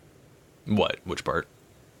 What? Which part?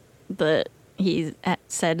 That he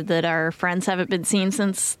said that our friends haven't been seen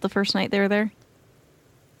since the first night they were there.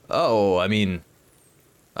 Oh, I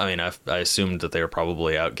assumed that they were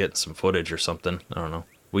probably out getting some footage or something. I don't know.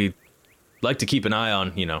 We like to keep an eye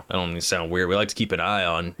on, I don't mean to sound weird. We like to keep an eye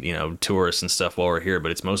on, tourists and stuff while we're here,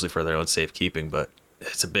 but it's mostly for their own safekeeping. But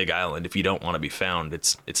it's a big island. If you don't want to be found,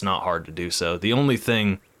 it's not hard to do so. The only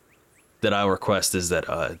thing that I request is that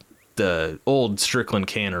the old Strickland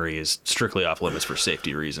cannery is strictly off limits for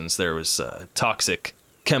safety reasons. There was a toxic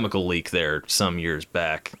chemical leak there some years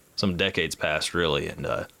back, some decades past, really, and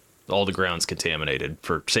all the ground's contaminated.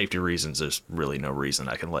 For safety reasons, there's really no reason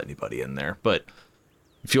I can let anybody in there. But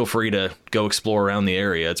feel free to go explore around the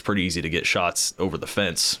area. It's pretty easy to get shots over the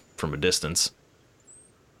fence from a distance.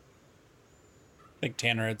 I think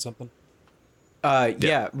Tanner had something.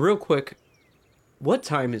 Yeah, real quick. What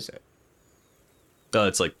time is it?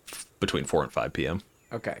 It's like between 4 and 5 p.m.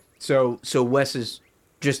 Okay. So Wes is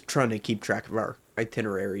just trying to keep track of our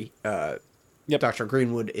itinerary. Yep. Dr.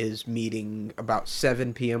 Greenwood is meeting about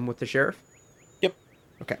 7 p.m. with the sheriff? Yep.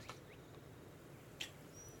 Okay.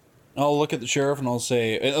 I'll look at the sheriff and I'll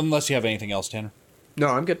say, unless you have anything else, Tanner. No,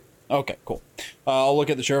 I'm good. Okay, cool. I'll look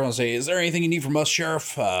at the sheriff and I'll say, is there anything you need from us,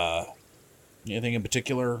 Sheriff? Anything in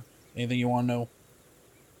particular? Anything you want to know?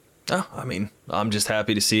 Oh, I'm just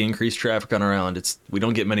happy to see increased traffic on our island. We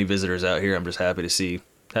don't get many visitors out here. I'm just happy to see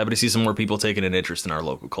some more people taking an interest in our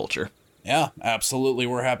local culture. Yeah, absolutely.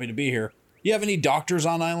 We're happy to be here. You have any doctors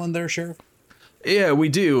on island there, Sheriff? Yeah, we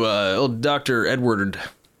do. Old Dr. Edward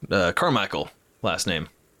Carmichael, last name.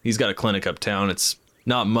 He's got a clinic uptown. It's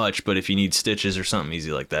not much, but if you need stitches or something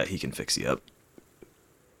easy like that, he can fix you up.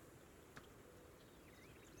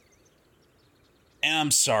 And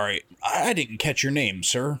I'm sorry, I didn't catch your name,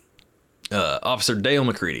 sir. Officer Dale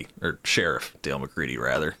McCready, or Sheriff Dale McCready,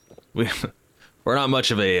 rather. We're not much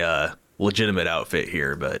of a legitimate outfit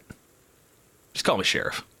here, but just call me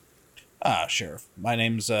Sheriff. Sheriff. My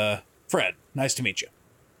name's Fred. Nice to meet you.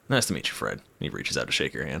 Nice to meet you, Fred. He reaches out to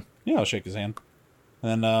shake your hand. Yeah, I'll shake his hand.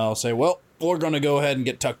 And I'll say, well, we're going to go ahead and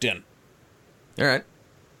get tucked in. All right.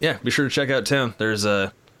 Yeah, be sure to check out town. There's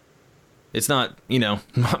it's not,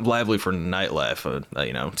 not lively for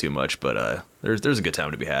nightlife, too much, but there's a good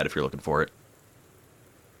time to be had if you're looking for it.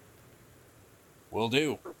 Will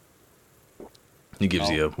do. He gives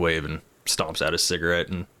you a wave and stomps out his cigarette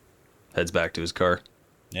and heads back to his car.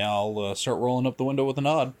 Yeah, I'll start rolling up the window with a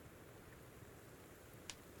nod.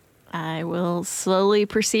 I will slowly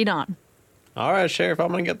proceed on. All right, Sheriff, I'm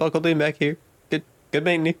going to get buckled in back here. Good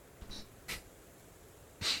meeting you.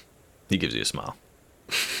 He gives you a smile.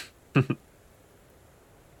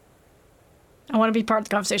 I want to be part of the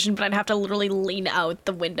conversation, but I'd have to literally lean out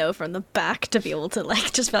the window from the back to be able to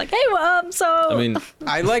just be like, hey, so.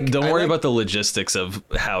 Don't worry about the logistics of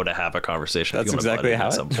how to have a conversation. That's exactly how.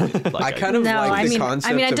 At some point. I kind of like the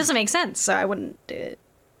concept. It doesn't make sense, so I wouldn't do it.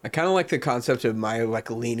 I kind of like the concept of my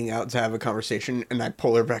leaning out to have a conversation, and I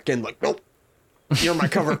pull her back in nope, you're my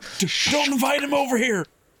cover. Don't invite him over here.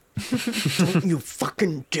 Don't you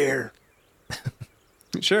fucking dare.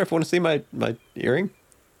 Sheriff, want to see my earring?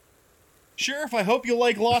 Sheriff, I hope you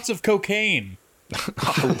like lots of cocaine.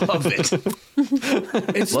 I love it.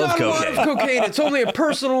 It's not a lot of cocaine. It's only a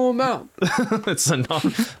personal amount.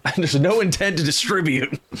 There's no intent to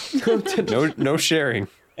distribute. No sharing.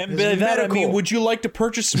 And by that, I mean, would you like to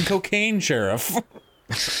purchase some cocaine, Sheriff?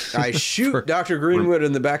 I shoot Dr. Greenwood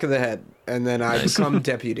in the back of the head, and then I become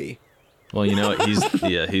deputy. Well, you know what?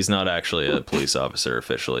 He's not actually a police officer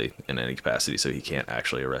officially in any capacity, so he can't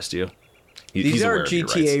actually arrest you. These are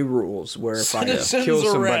GTA rules where if I kill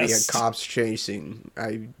somebody a cop's chasing,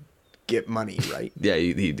 I get money, right? Yeah,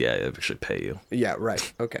 he'd actually pay you. Yeah,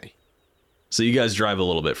 right. Okay. So you guys drive a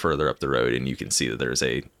little bit further up the road, and you can see that there's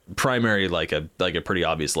a primary, like a pretty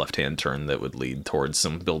obvious left-hand turn that would lead towards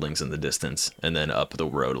some buildings in the distance, and then up the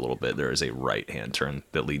road a little bit, there is a right-hand turn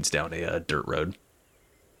that leads down a dirt road.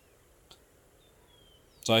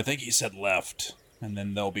 So I think he said left, and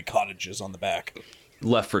then there'll be cottages on the back.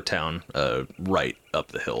 Left for town, right up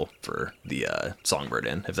the hill for the Songbird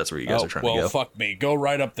Inn, if that's where you guys are trying to go. Well, fuck me. Go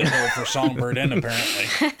right up the hill for Songbird Inn,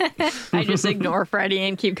 apparently. I just ignore Freddy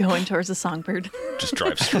and keep going towards the Songbird. Just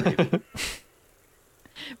drive straight.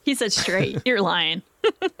 He said straight. You're lying.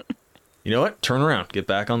 You know what? Turn around. Get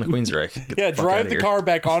back on the Queensrÿche. Yeah, drive the car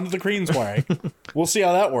back onto the Queensway. We'll see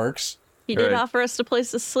how that works. He did offer us a place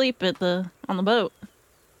to sleep on the boat.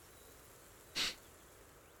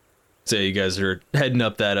 So you guys are heading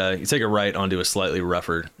up that, you take a right onto a slightly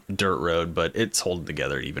rougher dirt road, but it's holding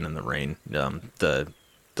together even in the rain. The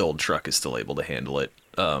old truck is still able to handle it.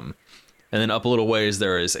 And then up a little ways,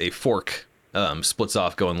 there is a fork, splits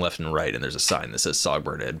off going left and right, and there's a sign that says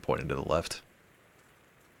Sogbird Inn pointing to the left.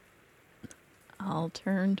 I'll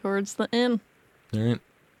turn towards the inn. All right.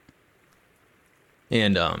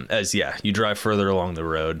 And you drive further along the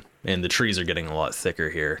road, and the trees are getting a lot thicker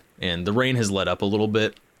here, and the rain has let up a little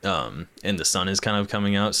bit, and the sun is kind of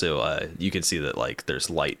coming out, so you can see that like there's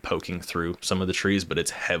light poking through some of the trees, but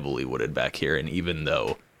it's heavily wooded back here, and even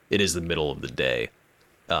though it is the middle of the day,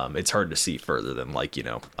 it's hard to see further than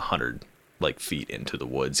 100 feet into the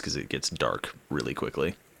woods because it gets dark really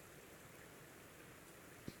quickly.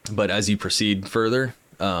 But as you proceed further,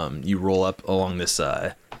 you roll up along this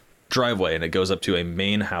driveway, and it goes up to a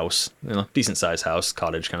main house, decent sized house,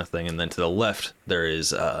 cottage kind of thing, and then to the left there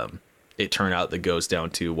is a turnout that goes down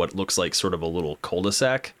to what looks like sort of a little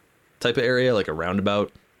cul-de-sac type of area, like a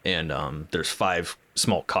roundabout, and there's 5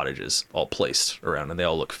 small cottages all placed around, and they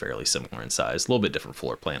all look fairly similar in size, a little bit different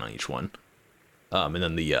floor plan on each one. And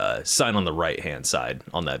then the sign on the right hand side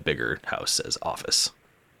on that bigger house says office.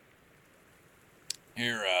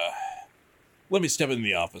 Here, let me step into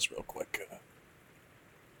the office real quick.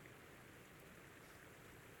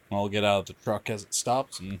 I'll get out of the truck as it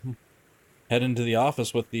stops and head into the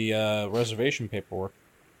office with the reservation paperwork.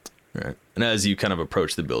 All right. And as you kind of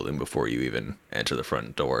approach the building before you even enter the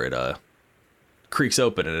front door, it creaks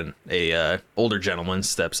open, and a older gentleman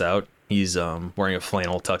steps out. He's wearing a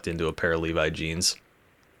flannel tucked into a pair of Levi jeans.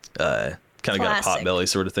 Kind of got a potbelly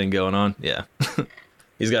sort of thing going on. Yeah.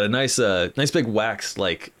 He's got a nice big waxed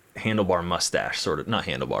handlebar mustache, sort of, not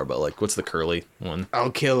handlebar, but what's the curly one?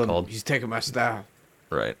 I'll kill him. Called? He's taking my style.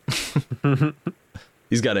 Right.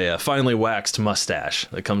 He's got a finely waxed mustache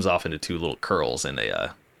that comes off into 2 little curls and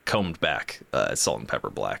a combed back salt and pepper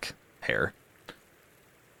black hair.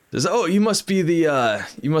 Says, "Oh, you must be the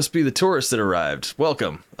tourist that arrived.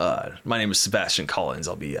 Welcome. My name is Sebastian Collins.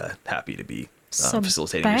 I'll be happy to be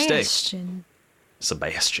facilitating your stay."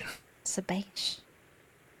 Sebastian.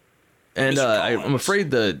 And I'm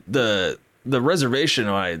afraid the reservation,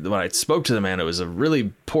 when I spoke to the man, it was a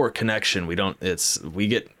really poor connection. We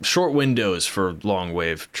get short windows for long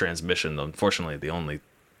wave transmission. Unfortunately, the only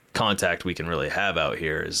contact we can really have out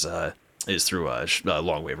here is through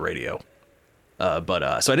long wave radio.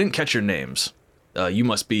 So I didn't catch your names. You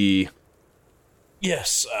must be...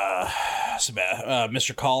 Yes,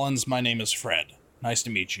 Mr. Collins, my name is Fred. Nice to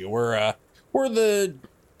meet you. We're the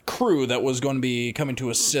crew that was going to be coming to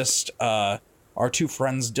assist our 2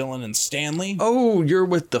 friends, Dylan and Stanley. Oh, you're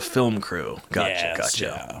with the film crew.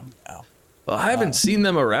 Gotcha. Yeah. Well, I haven't seen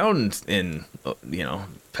them around in,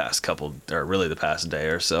 past couple, or really the past day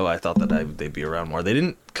or so. I thought that they'd be around more. They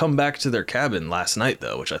didn't come back to their cabin last night,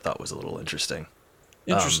 though, which I thought was a little interesting.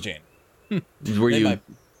 Interesting. Were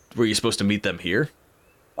you supposed to meet them here?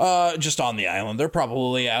 Just on the island. They're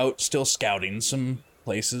probably out still scouting some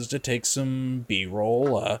places to take some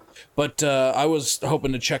B-roll. But I was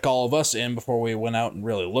hoping to check all of us in before we went out and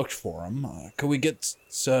really looked for them. Could we get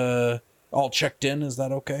all checked in? Is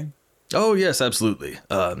that okay? Oh, yes, absolutely.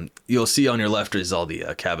 You'll see on your left is all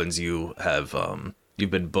the cabins you have.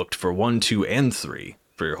 You've been booked for 1, 2, and 3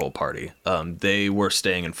 for your whole party. They were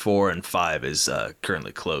staying in 4, and 5 is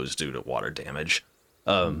currently closed due to water damage.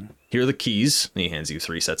 Here are the keys. He hands you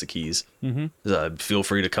 3 sets of keys. Mm-hmm. Feel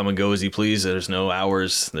free to come and go as you please. There's no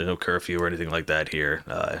hours, there's no curfew or anything like that here.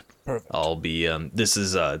 Perfect. I'll be. This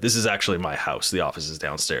is actually my house. The office is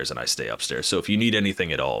downstairs, and I stay upstairs. So if you need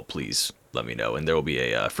anything at all, please let me know. And there will be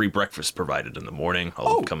a free breakfast provided in the morning.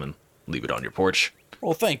 I'll come and leave it on your porch.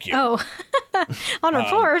 Well, thank you. Oh, on our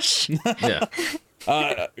porch.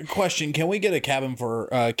 Yeah. Question: can we get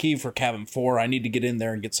a key for cabin 4? I need to get in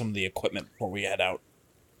there and get some of the equipment before we head out.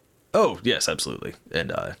 Oh, yes, absolutely.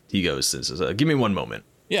 And he goes and says, give me 1 moment.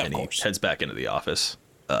 Yeah, and of course. He heads back into the office.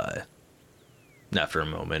 And after a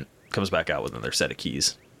moment, comes back out with another set of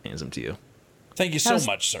keys, hands them to you. Thank you so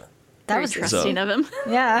much, sir. That Very was trusting of him.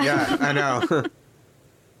 Yeah. Yeah, I know.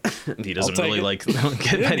 He doesn't I'll take really it.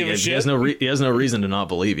 get that. He has no reason to not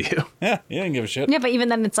believe you. Yeah, he didn't give a shit. Yeah, but even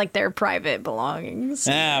then, it's like their private belongings.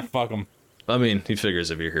 Fuck them. I mean, he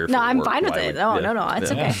figures if you're here for No, I'm work, fine with why it. would- No, yeah, no, it's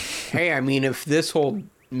yeah. okay. Hey, I mean, if this whole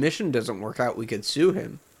mission doesn't work out, we could sue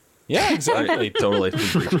him. Yeah, exactly. Totally.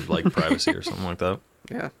 Breach of, privacy or something like that.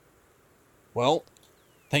 Yeah. Well,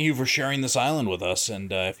 thank you for sharing this island with us,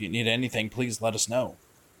 and if you need anything, please let us know.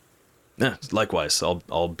 Yeah, likewise.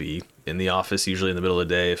 I'll be in the office usually in the middle of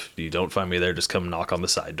the day. If you don't find me there, just come knock on the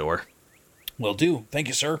side door. Will do. Thank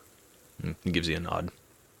you, sir. He gives you a nod.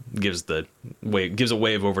 gives a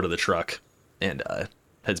wave over to the truck and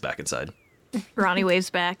heads back inside. Ronnie waves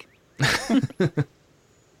back.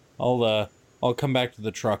 I'll come back to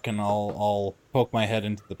the truck and I'll poke my head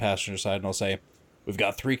into the passenger side and I'll say, we've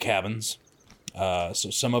got 3 cabins, so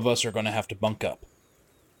some of us are going to have to bunk up.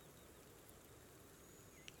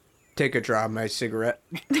 Take a draw of my cigarette.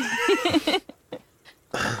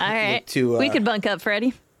 All right. We could bunk up,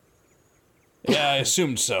 Freddy. Yeah, I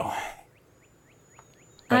assumed so.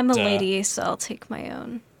 I'm a lady, so I'll take my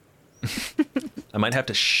own. I might have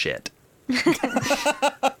to shit.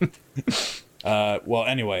 Well,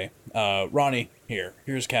 anyway, Ronnie,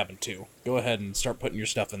 here's cabin 2. Go ahead and start putting your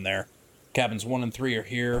stuff in there. Cabins 1 and 3 are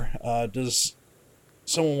here. Does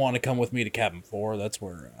someone want to come with me to cabin 4? That's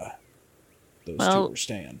where those 2 are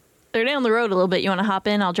staying. They're down the road a little bit. You want to hop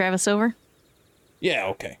in? I'll drive us over. Yeah,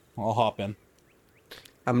 okay. I'll hop in.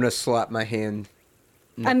 I'm gonna slap my hand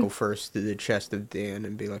knuckle first to the chest of Dan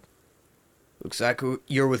and be like, "Looks like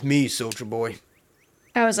you're with me, soldier boy."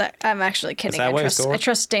 I'm actually kidding. That I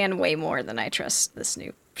trust Dan way more than I trust this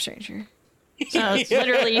new stranger. So it's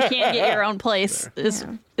literally you can't get your own place.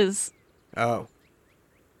 Is Oh.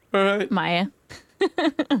 All right. Maya?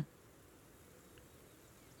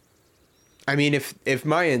 I mean, if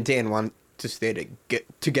Maya and Dan want to stay to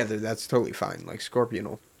get together, that's totally fine. Like Scorpion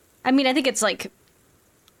will. I mean, I think it's like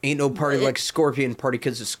Ain't no party like Scorpion Party,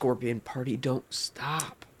 because the Scorpion Party don't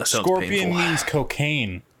stop. That sounds Scorpion painful. means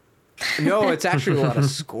cocaine. No, it's actually a lot of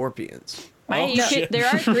scorpions. Maya, there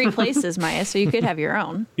are 3 places, Maya, so you could have your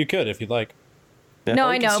own. You could if you'd like. no, Or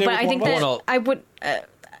I you can know, stay but with I think one of that us. I would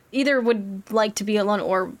either would like to be alone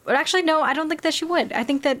or but actually no, I don't think that she would. I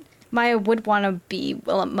think that Maya would want to be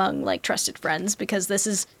among like trusted friends because this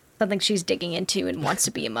is something she's digging into and wants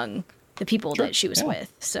to be among the people that she was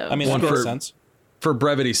with. So I mean, that makes sense. For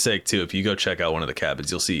brevity's sake, too, if you go check out one of the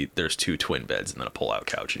cabins, you'll see there's 2 twin beds and then a pull-out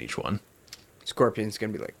couch in each one. Scorpion's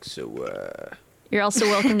gonna be like, so You're also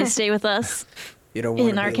welcome to stay with us. you don't want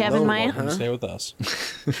In to our be cabin, alone, Maya? huh? Stay with us.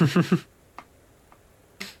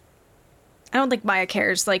 I don't think Maya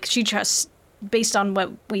cares. Like she trusts based on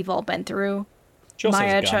what we've all been through. She also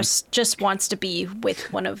has Maya a gun. just wants to be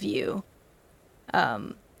with one of you.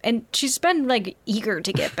 And she's been like eager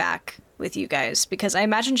to get back with you guys because I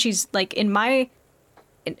imagine she's like in my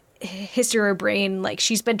history of her brain, like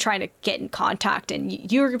she's been trying to get in contact and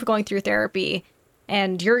you're going through therapy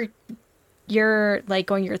and you're like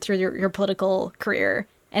going through your political career.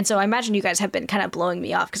 And so I imagine you guys have been kind of blowing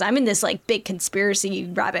me off because I'm in this like big conspiracy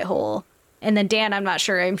rabbit hole. And then Dan, I'm not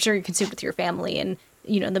sure. I'm sure you're consumed with your family and,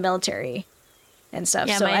 you know, the military and stuff.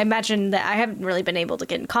 Yeah, so I imagine that I haven't really been able to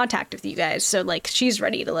get in contact with you guys. So like she's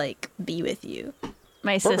ready to like be with you.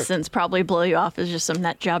 My assistants probably blow you off as just some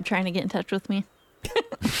nut job trying to get in touch with me.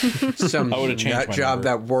 Some I would've changed nut my job number.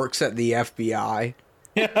 that works at the FBI.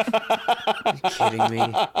 You kidding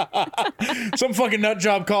me? Some fucking nut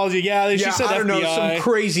job calls you. Yeah, she Yeah, said I don't FBI. know. Some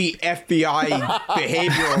crazy FBI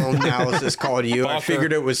behavioral analysis called you. I Fucker.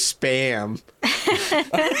 figured it was spam.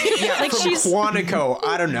 Yeah, Like from she's- Quantico.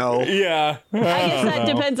 I don't know. Yeah. I guess that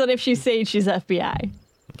depends on if she's saying she's FBI.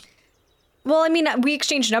 Well, I mean, we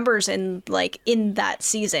exchanged numbers in that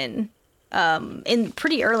season, in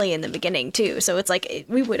pretty early in the beginning too. So it's like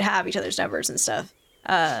we would have each other's numbers and stuff.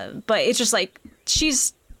 But it's just like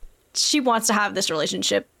she wants to have this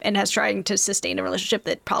relationship and has trying to sustain a relationship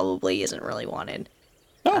that probably isn't really wanted.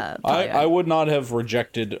 I would not have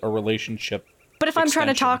rejected a relationship. But if I'm trying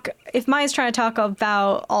to extension. talk, if Maya's trying to talk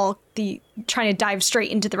about trying to dive straight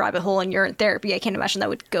into the rabbit hole and you're in therapy, I can't imagine that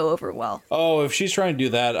would go over well. Oh, if she's trying to do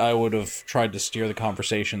that, I would have tried to steer the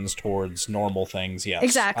conversations towards normal things. Yes, I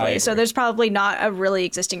Exactly. So agree. there's probably not a really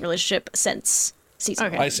existing relationship since season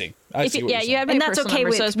Okay. one. I see. I If see. you, What yeah, you're you saying. have my And that's personal okay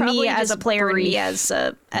number, so with it's probably me as a just player and me brief. as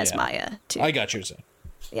Yeah. Maya too. I got you saying.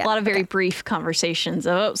 Yeah. A lot of very brief conversations.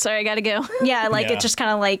 Oh, sorry, I gotta go. Yeah, like Yeah. it just kind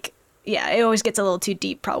of like, yeah, it always gets a little too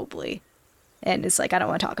deep probably. And it's like, I don't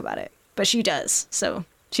want to talk about it. But she does. So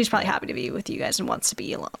she's probably happy to be with you guys and wants to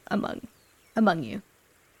be among you.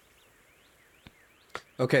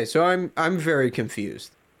 Okay, so I'm very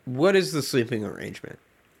confused. What is the sleeping arrangement?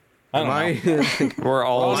 I don't know. We're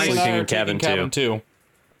all Ronnie and I sleeping are in cabin taking two.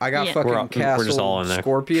 I got Yeah. fucking We're Castle just all in there.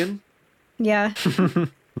 Scorpion. Yeah.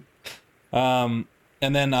 And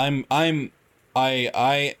then oh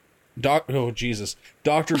Jesus,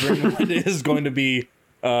 Dr. Greenwood is going to be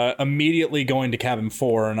immediately going to cabin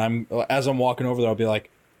 4, and as I'm walking over there, I'll be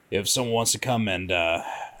like, if someone wants to come and I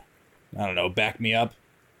don't know, back me up,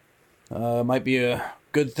 might be a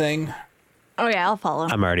good thing. Oh yeah, I'll follow.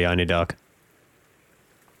 I'm already on you, Doc.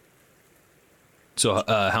 So,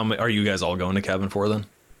 how many are you guys all going to cabin 4 then?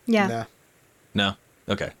 Yeah. Nah. No.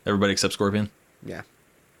 Okay. Everybody except Scorpion. Yeah.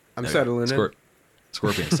 I'm settling in.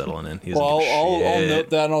 Scorpion's settling in. He doesn't Well, give a I'll shit. note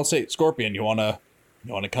that and I'll say, Scorpion, you wanna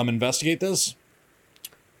come investigate this?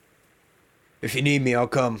 If you need me, I'll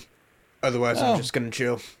come. Otherwise, I'm just gonna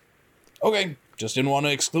chill. Okay, just didn't want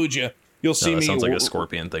to exclude you. You'll see No, that me. sounds like a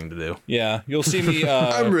Scorpion thing to do. Yeah, you'll see me.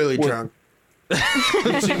 I'm really drunk.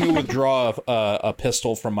 You'll see me withdraw a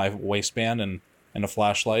pistol from my waistband and a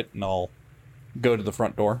flashlight, and I'll go to the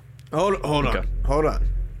front door. Hold on.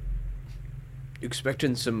 You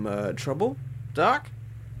expecting some trouble, Doc?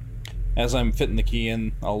 As I'm fitting the key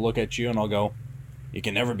in, I'll look at you and I'll go, "You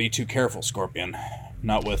can never be too careful, Scorpion.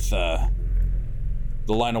 Not with the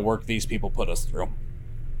line of work these people put us through."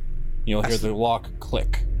 You'll hear the lock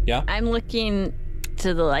click. Yeah? I'm looking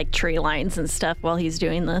to the like tree lines and stuff while he's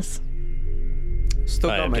doing this. Still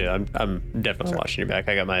I got am my. too. I'm definitely watching your back.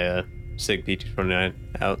 I got my SIG P229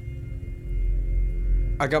 out.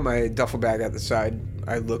 I got my duffel bag at the side.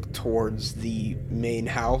 I look towards the main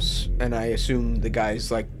house, and I assume the guy's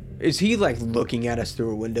like, is he like looking at us through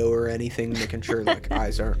a window or anything, making sure like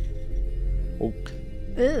eyes aren't. Ooh.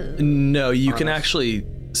 No, you can actually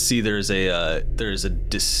see there's a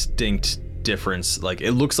distinct difference. Like,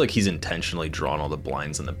 it looks like he's intentionally drawn all the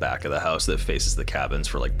blinds in the back of the house that faces the cabins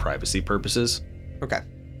for like privacy purposes. Okay.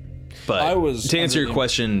 But to answer your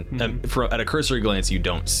question, at a cursory glance, you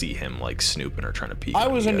don't see him like snooping or trying to peek. I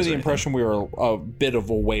was under the impression we were a bit of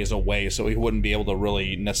a ways away, so he wouldn't be able to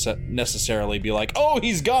really necessarily be like, "Oh,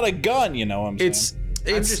 he's got a gun," you know what I'm saying?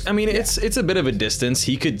 It's a bit of a distance.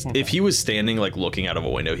 He could, if he was standing like looking out of a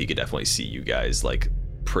window, he could definitely see you guys like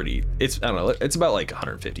pretty. It's, I don't know, it's about like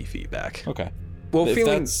 150 feet back. Okay. Well,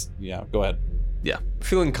 Yeah, go ahead. Yeah.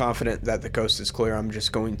 Feeling confident that the coast is clear, I'm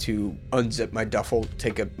just going to unzip my duffel,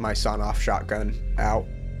 take my sawn-off shotgun out,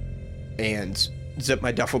 and zip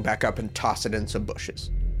my duffel back up and toss it in some bushes.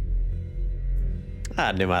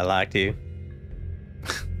 I knew I liked you.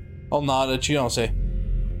 I'll nod at you and I'll say,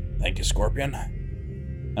 "Thank you, Scorpion."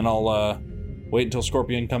 And I'll wait until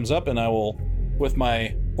Scorpion comes up, and I will, with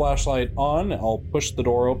my flashlight on, I'll push the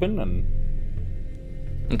door open and...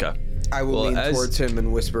 Okay. I will lean towards him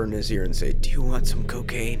and whisper in his ear and say, "Do you want some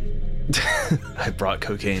cocaine?" I brought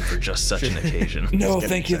cocaine for just such an occasion. No,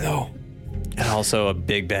 thank you, though. And also a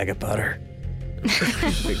big bag of butter.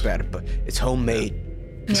 Big bad, but it's homemade.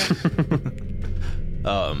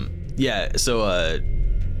 Yeah, so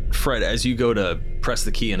Fred, as you go to press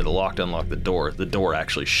the key into the lock to unlock the door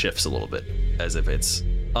actually shifts a little bit, as if it's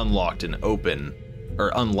unlocked and open,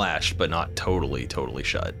 or unlatched, but not totally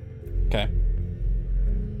shut. Okay.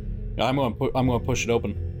 I'm gonna push it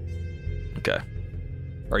open. Okay.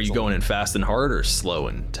 Are you going in fast and hard or slow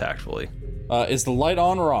and tactfully? Is the light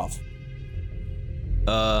on or off?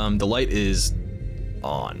 The light is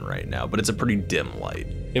on right now, but it's a pretty dim light.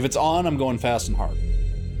 If it's on, I'm going fast and hard.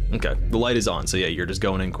 Okay, the light is on, so yeah, you're just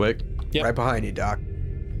going in quick? Yep. Right behind you, Doc.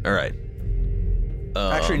 All right.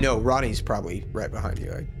 Actually, no, Ronnie's probably right behind you.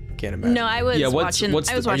 I can't imagine. No, I was watching.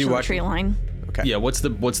 I was watching the tree line. Okay. Yeah, what's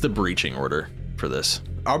the breaching order for this?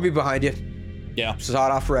 I'll be behind you. Yeah.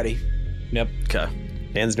 Sawed off ready. Yep. Okay.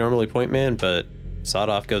 Dan's normally point man, but sawed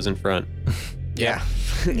off goes in front. Yeah.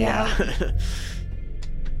 Yeah.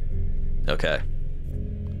 Okay.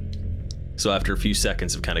 So after a few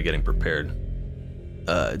seconds of kind of getting prepared,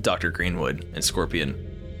 Dr. Greenwood and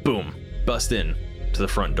Scorpion, boom, bust in to the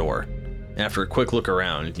front door. And after a quick look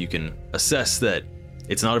around, you can assess that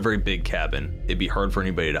it's not a very big cabin. It'd be hard for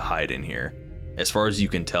anybody to hide in here. As far as you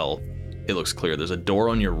can tell, it looks clear. There's a door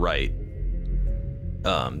on your right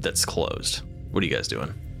that's closed. What are you guys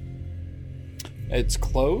doing? It's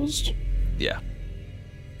closed? Yeah.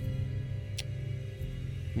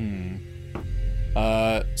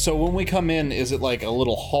 So when we come in, is it like a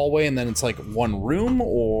little hallway and then it's like one room,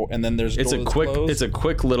 and then there's a door that's closed? It's a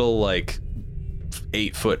quick little like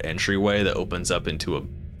 8-foot entryway that opens up into a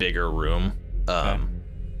bigger room.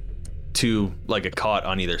 To like a cot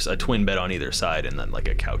on a twin bed on either side, and then like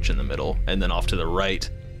a couch in the middle, and then off to the right,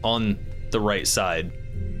 on the right side,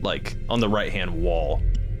 like on the right hand wall,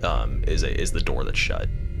 is the door that's shut.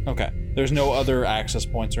 Okay. There's no other access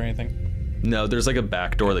points or anything? No, there's like a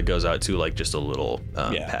back door that goes out to like just a little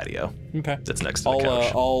patio. Okay. That's next to the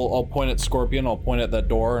couch. I'll point at Scorpion. I'll point at that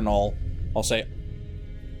door, and I'll say,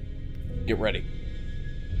 "Get ready."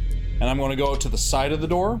 And I'm going to go to the side of the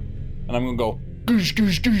door, and I'm going to go, "Goosh,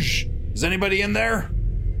 goosh, goosh. Is anybody in there?"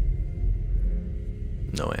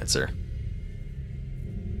 No answer.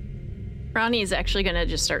 Ronnie is actually going to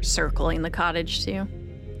just start circling the cottage too,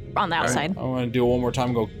 on the outside. I'm going to do it one more time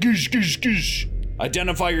and go, "Goosh, goosh, goosh.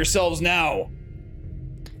 Identify yourselves now."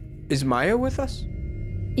 Is Maya with us?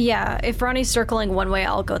 Yeah, if Ronnie's circling one way,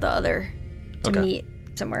 I'll go the other to Okay. meet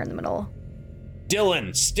somewhere in the middle.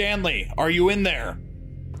 Dylan, Stanley, are you in there?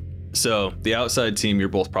 So the outside team, you're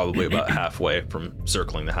both probably about halfway from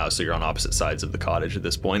circling the house, so you're on opposite sides of the cottage at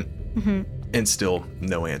this point. Mm-hmm. And still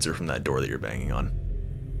no answer from that door that you're banging on.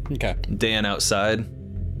 Okay. Dan outside,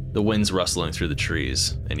 the wind's rustling through the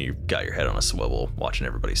trees, and you got your head on a swivel watching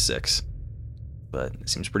everybody six. But it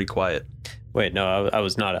seems pretty quiet. Wait, no, I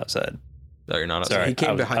was not outside. Oh, you're not outside? Sorry, He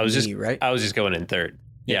came behind me, just, right? I was just going in third.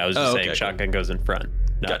 Yeah, I was just saying okay, shotgun goes in front.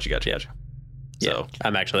 No. Gotcha. Yeah. So,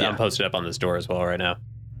 I'm posted up on this door as well right now.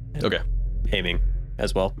 okay. Aiming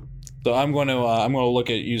as well. So I'm going to look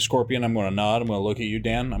at you, Scorpion. I'm going to nod. I'm going to look at you,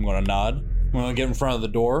 Dan. I'm going to nod. I'm going to get in front of the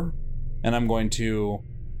door, and I'm going to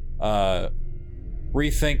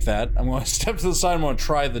rethink that. I'm going to step to the side. I'm going to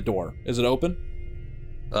try the door. Is it open?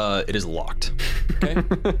 It is locked. Okay.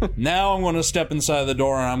 Now I'm going to step inside the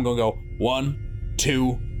door, and I'm going to go 1,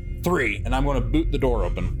 2, 3, and I'm going to boot the door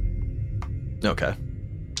open. Okay.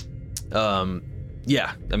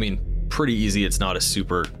 Yeah, I mean, pretty easy. It's not a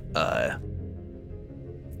super,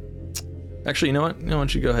 Actually, you know what? Why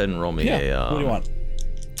don't you go ahead and roll me What do you want?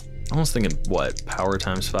 I was thinking, what, power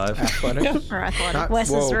times 5? Athletics? Or athletic. Wes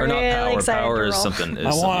is Or not really power. excited Power to is roll. something.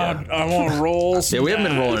 I want to roll. Yeah, we haven't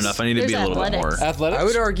been rolling enough. I need to be a There's little bit more. athletics. Athletics? I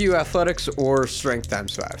would argue athletics or strength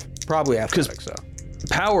times 5. Probably athletics, though.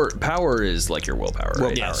 Power is like your willpower,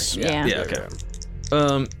 right? Yes. Yeah. Yeah,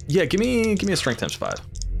 okay. Yeah, give me a strength times 5.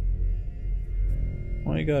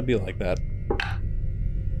 Why you gotta be like that?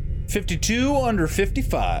 52 under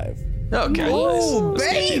 55. Okay. Oh, nice.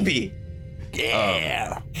 baby!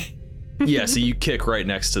 Yeah. Yeah, so you kick right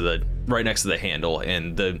next to the handle,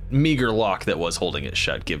 and the meager lock that was holding it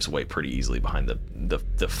shut gives way pretty easily behind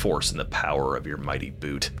the force and the power of your mighty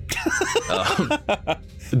boot. The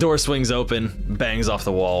door swings open, bangs off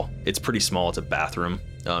the wall. It's pretty small. It's a bathroom.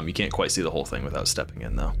 You can't quite see the whole thing without stepping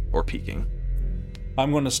in, though, or peeking.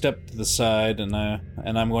 I'm going to step to the side, and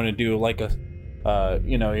I'm going to do like a,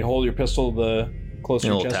 you hold your pistol the closer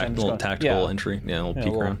to your chest. Little tactical entry. Yeah, a little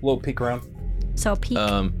peek around. Little peek around. So peek.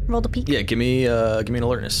 Roll the peek. Yeah, give me an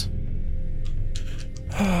alertness.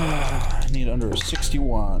 I need under a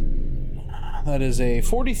 61. That is a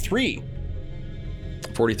 43.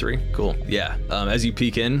 43, cool. Yeah, as you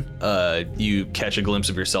peek in, you catch a glimpse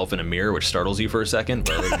of yourself in a mirror, which startles you for a second,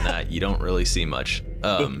 but other than that, you don't really see much.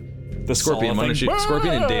 The Scorpion,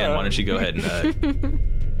 Scorpion and Dan, why don't you go ahead and,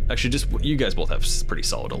 actually, just, you guys both have pretty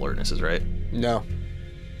solid alertnesses, right? No.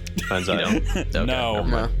 Depends You on don't? Okay, No. never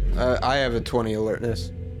mind. No. I have a 20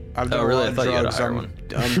 alertness. I've done Oh, really? a lot I thought you had a drugs. higher one.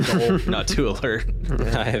 I'm dull. Not too alert.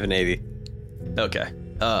 I have an 80. Okay.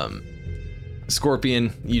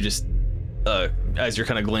 Scorpion, you just, as you're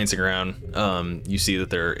kind of glancing around, you see that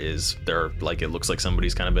there are, like, it looks like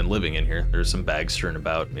somebody's kind of been living in here. There's some bags strewn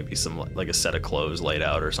about, maybe some, like a set of clothes laid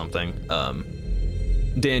out or something.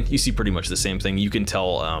 Dan, you see pretty much the same thing. You can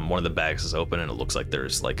tell one of the bags is open, and it looks like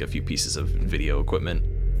there's, like, a few pieces of video equipment,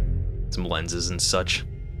 some lenses and such.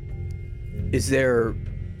 Is there,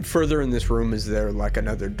 further in this room, is there, like,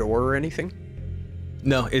 another door or anything?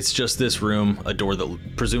 No, it's just this room, a door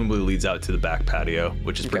that presumably leads out to the back patio,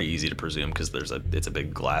 which is pretty easy to presume because it's a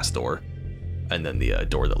big glass door, and then the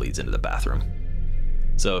door that leads into the bathroom.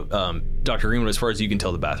 So, Dr. Greenwood, as far as you can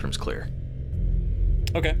tell, the bathroom's clear.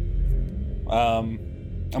 Okay.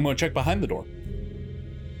 I'm going to check behind the door.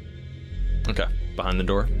 Okay, behind the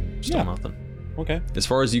door, still Yeah. nothing. Okay. As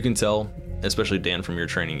far as you can tell, especially Dan from your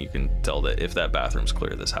training, you can tell that if that bathroom's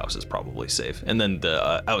clear, this house is probably safe. And then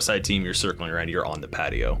the outside team, you're circling around, you're on the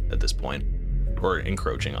patio at this point, or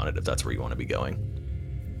encroaching on it if that's where you want to be going.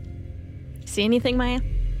 See anything, Maya?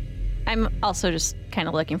 I'm also just kind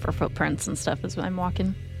of looking for footprints and stuff as I'm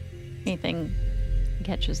walking. Anything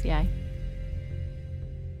catches the eye.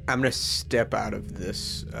 I'm gonna step out of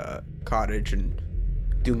this cottage and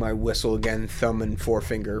do my whistle again, thumb and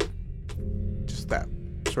forefinger. Just that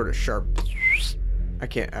sort of sharp. I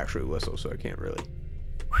can't actually whistle, so I can't really.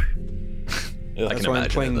 That's why I'm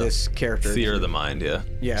playing this character. Theater of the mind, yeah.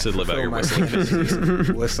 Yeah. So live out your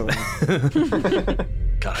whistling. Whistling.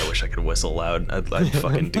 God, I wish I could whistle loud. I'd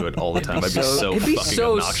fucking do it all the time. I'd be so It'd be fucking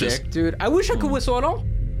so obnoxious. sick, dude. I wish I could whistle at all.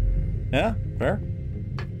 Yeah, fair.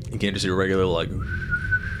 You can't just do a regular, like...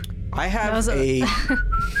 I have a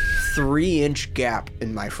 3-inch gap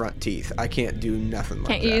in my front teeth. I can't do nothing like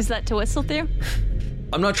that. Can't you use that to whistle through?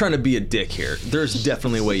 I'm not trying to be a dick here. There's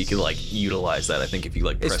definitely a way you could, like, utilize that. I think if you,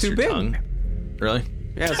 like, press It's too your big. tongue. Really?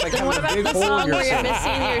 Yeah, it's like Then what having a about big the hole in song your where you're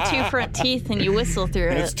side. missing your 2 front teeth and you whistle through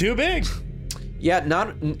It's it? too big. Yeah,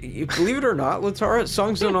 believe it or not, Latara,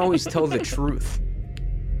 songs don't always tell the truth.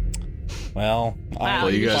 Well, Wow,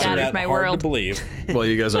 you guys find are- that my hard world. to believe. While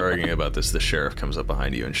you guys are arguing about this, the sheriff comes up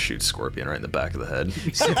behind you and shoots Scorpion right in the back of the head.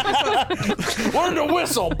 Learn to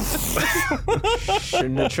whistle.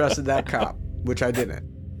 Shouldn't have trusted that cop, which I didn't.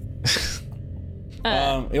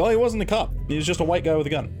 Well, he wasn't a cop. He was just a white guy with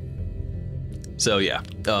a gun. So yeah,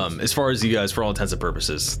 as far as you guys, for all intents and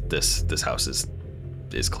purposes, this house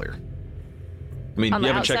is clear. I mean, On you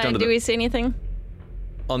the haven't checked outside, under do the... we see anything?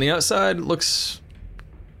 On the outside, looks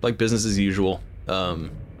like business as usual.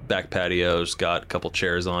 Back patio's got a couple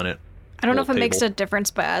chairs on it. I don't know if it Little makes a table.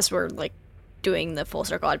 difference, but as we're like doing the full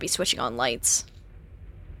circle, I'd be switching on lights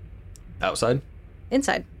Outside?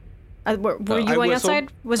 inside. Were you I going whistled.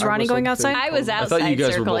 outside? Was I Ronnie going whistled too. outside? I was I outside thought you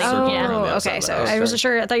guys were both circling. circling Yeah. around the Oh, outside okay. of the So house. I wasn't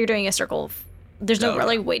sure. I thought you were doing a circle. There's no No,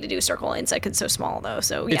 really no. way to do a circle inside because it's so small, though.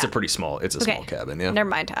 So yeah. It's a pretty small, it's a Okay. small cabin, yeah. Never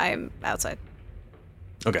mind. I'm outside.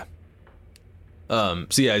 Okay. So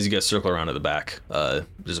yeah, as you guys circle around to the back,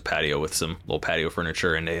 there's a patio with some little patio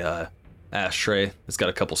furniture and a ashtray. It's got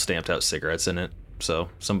a couple stamped out cigarettes in it. So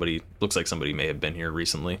looks like somebody may have been here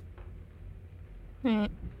recently. Right.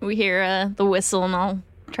 We hear the whistle, and I'll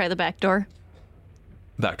try the back door.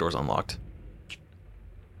 Back door's unlocked.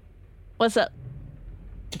 What's up?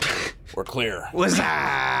 We're clear. What's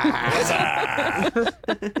that?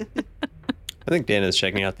 I think Dan is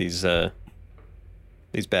checking out these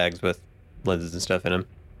bags with lenses and stuff in them.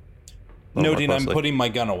 No, Dean, I'm putting my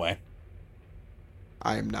gun away.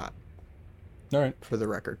 I am not, All right. for the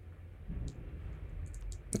record.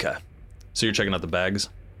 Okay. So you're checking out the bags?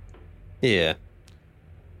 Yeah.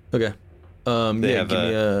 Okay. They Yeah,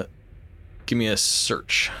 have give me a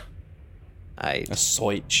search. I A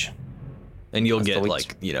switch. And you'll That's get the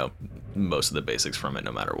like, most of the basics from it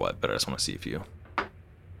no matter what, but I just want to see if you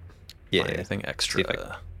yeah. find anything extra. See if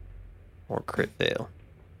or crit fail.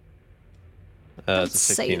 It's a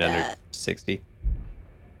say 16 under that. 60.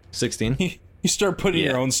 16? You start putting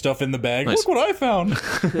your Yeah. own stuff in the bag. Nice. Look what I found.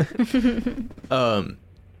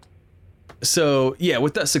 So yeah,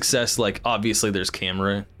 with that success, like obviously there's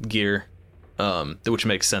camera gear, which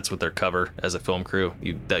makes sense with their cover as a film crew.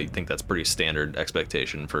 You think that's pretty standard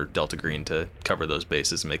expectation for Delta Green to cover those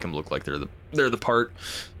bases and make them look like they're the part.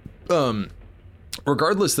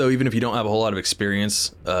 Regardless, though, even if you don't have a whole lot of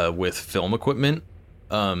experience with film equipment,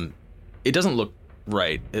 it doesn't look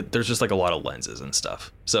right. There's just like a lot of lenses and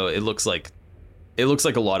stuff, so it looks like a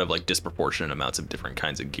lot of like disproportionate amounts of different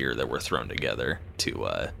kinds of gear that were thrown together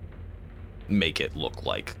to make it look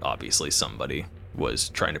like obviously somebody was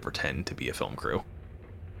trying to pretend to be a film crew.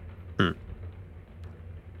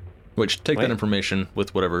 Which, take that Wait. information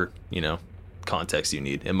with whatever, context you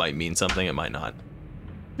need. It might mean something, it might not.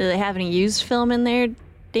 Do they have any used film in there,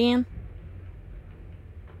 Dan?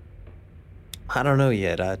 I don't know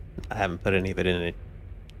yet. I haven't put any of it in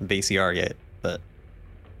a VCR yet, but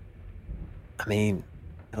I mean,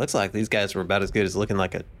 it looks like these guys were about as good as looking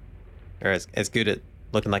like as good at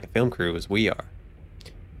looking like a film crew as we are.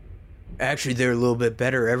 Actually, they're a little bit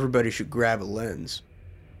better. Everybody should grab a lens.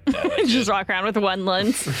 Just walk around with one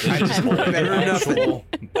lens. I just better enough.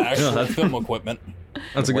 Actual film equipment.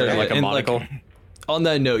 That's a good Wearing, idea. like a And, monocle. on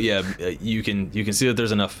that note, yeah, you can see that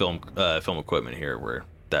there's enough film equipment here where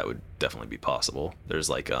that would definitely be possible. There's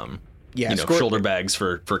like Yeah, shoulder bags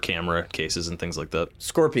for camera cases and things like that.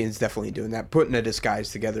 Scorpion's definitely doing that, putting a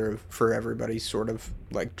disguise together for everybody, sort of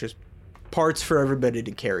like just parts for everybody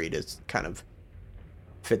to carry to kind of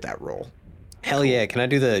fit that role. Hell yeah! Can I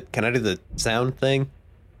do the sound thing?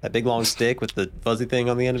 That big long stick with the fuzzy thing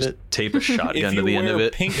on the end of it. Tape a shotgun If to you the end of wear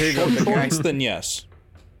it. pink Here you go, short big guy. shorts, then yes.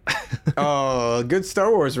 Oh, good Star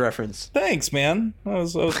Wars reference. Thanks, man. I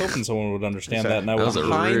was hoping someone would understand that, and I That was was.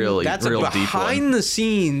 a really, that's real a deep behind one. the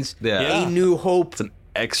scenes, Yeah. A New Hope It's an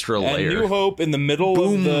extra And layer. New Hope in the middle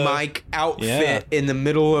boom of the mic outfit in the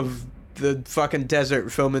middle of the fucking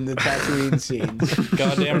desert filming the Tatooine scenes.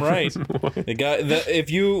 Goddamn right. If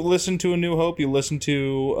you listen to A New Hope, you listen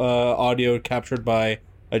to audio captured by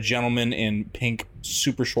a gentleman in pink,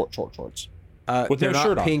 super short shorts. With They're no not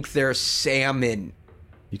shirt on. pink, they're salmon.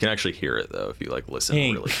 You can actually hear it though if you like listen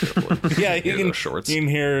Pink. really carefully. Yeah, Hear you can. those shorts. You can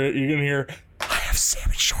hear. I have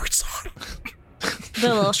salmon shorts on.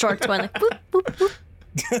 The little shorts one, like boop, boop,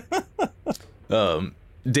 boop.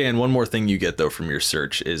 Dan, one more thing you get though from your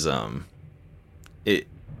search is it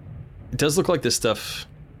does look like this stuff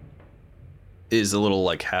is a little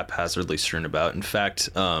like haphazardly strewn about. In fact,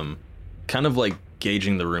 kind of like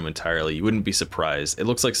gauging the room entirely, you wouldn't be surprised. It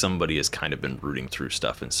looks like somebody has kind of been rooting through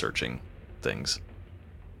stuff and searching things.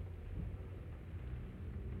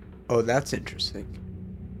 Oh, that's interesting.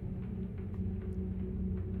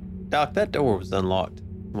 Doc, that door was unlocked,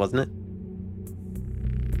 wasn't it?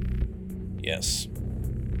 Yes.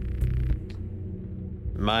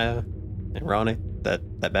 Maya and Ronnie,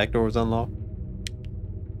 that back door was unlocked?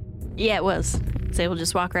 Yeah, it was. So we'll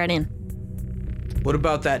just walk right in. What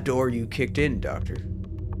about that door you kicked in, Doctor?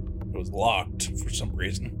 It was locked for some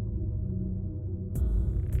reason.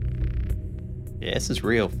 Yeah, this is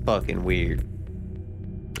real fucking weird.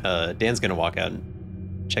 Dan's gonna walk out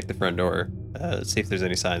and check the front door, see if there's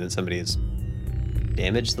any sign that somebody has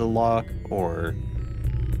damaged the lock, or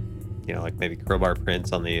like maybe crowbar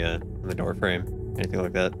prints on the door frame, anything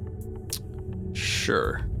like that.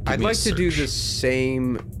 Sure. I'd like to do the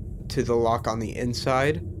same to the lock on the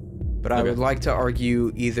inside, but I would like to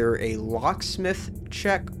argue either a locksmith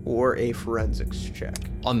check or a forensics check.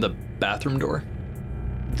 On the bathroom door?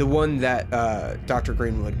 The one that Dr.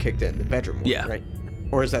 Greenwood kicked in, the bedroom one, Yeah. right?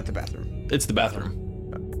 Or is that the bathroom? It's the bathroom.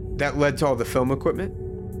 That led to all the film equipment?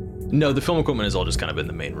 No, the film equipment is all just kind of in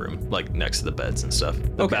the main room, like next to the beds and stuff.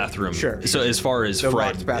 The bathroom, sure. So as far as The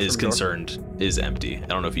Fred locked bathroom is door. concerned, is empty. I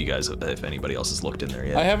don't know if anybody else has looked in there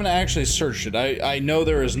yet. I haven't actually searched it. I know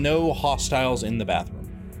there is no hostiles in the bathroom.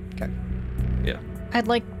 Okay. Yeah. I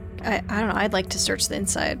don't know, I'd like to search the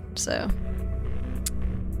inside, so.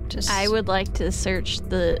 I would like to search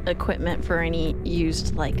the equipment for any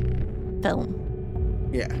used, film.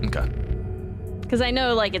 Yeah. Okay. Because I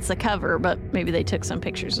know, it's a cover, but maybe they took some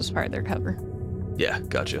pictures as part of their cover. Yeah,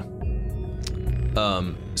 gotcha.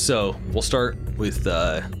 So we'll start with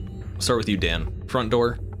you, Dan. Front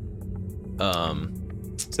door.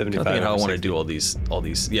 75. I think how I want to 60. do all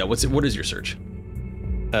these. Yeah. What is your search?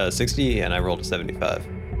 60, and I rolled a 75.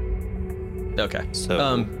 Okay.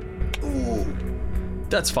 So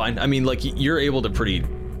That's fine. I mean, you're able to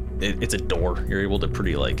it's a door. You're able to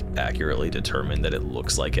pretty accurately determine that it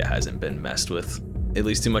looks like it hasn't been messed with, at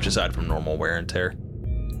least too much aside from normal wear and tear.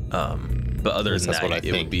 But other than that's that, what I it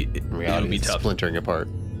think. would be In reality, it would be it's tough. splintering apart.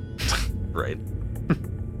 Right.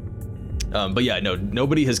 But yeah, no,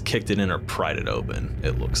 nobody has kicked it in or pried it open,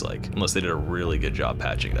 it looks like, unless they did a really good job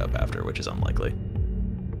patching it up after, which is unlikely.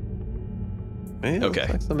 Yeah, Okay.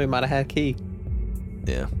 looks like somebody might have had a key.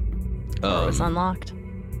 Yeah. Or it was unlocked.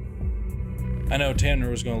 I know Tanner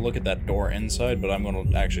was going to look at that door inside, but I'm going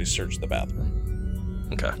to actually search the bathroom.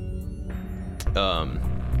 Okay.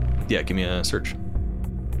 Yeah, give me a search.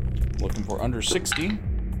 Looking for under 60.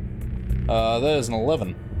 That is an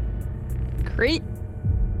 11. Great.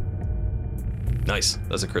 Nice.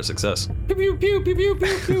 That's a crit success. Pew, pew, pew, pew, pew,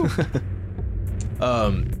 pew,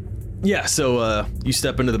 pew. Yeah, so you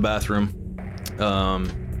step into the bathroom.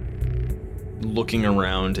 Looking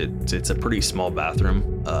around, it's a pretty small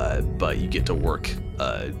bathroom, but you get to work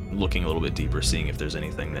looking a little bit deeper, seeing if there's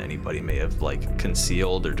anything that anybody may have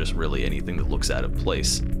concealed, or just really anything that looks out of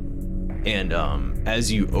place. And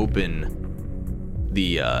as you open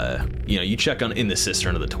the you check in the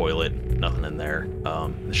cistern of the toilet, nothing in there.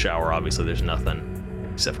 The shower, obviously there's nothing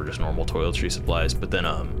except for just normal toiletry supplies. But then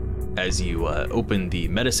as you open the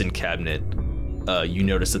medicine cabinet, you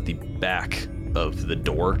notice that the back of the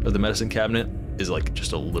door of the medicine cabinet is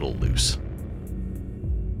just a little loose.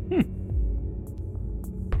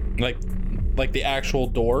 Like the actual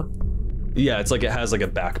door? Yeah, it's it has a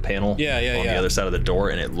back panel on the other side of the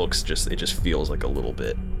door, and it just feels a little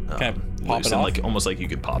bit Can I pop loose, it and off? almost like you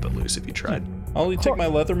could pop it loose if you tried. I'll take my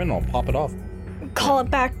Leatherman and I'll pop it off. Call it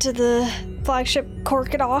back to the flagship,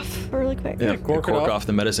 cork it off really quick. Yeah, cork it cork off. off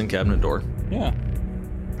the medicine cabinet door. Yeah.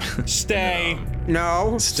 Stay.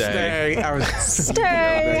 No, Stay. I was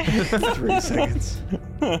Stay! 3 seconds.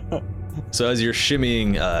 So as you're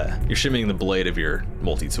shimmying the blade of your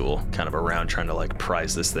multi-tool kind of around, trying to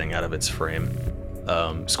prise this thing out of its frame.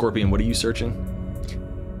 Scorpion, what are you searching?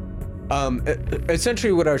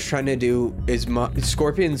 Essentially what I was trying to do is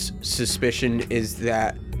Scorpion's suspicion is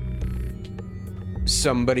that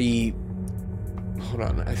somebody... Hold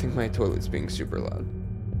on, I think my toilet's being super loud.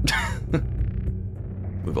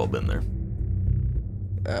 We've all been there.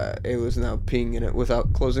 Ayla's now peeing in it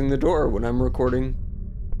without closing the door when I'm recording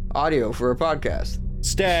audio for a podcast.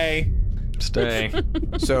 Stay.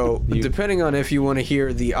 So, depending on if you want to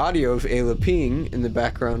hear the audio of Ayla peeing in the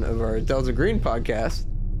background of our Delta Green podcast...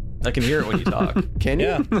 I can hear it when you talk. Can you?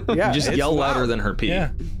 Yeah. Yeah. You just it's yell loud. louder than her pee.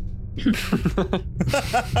 Yeah.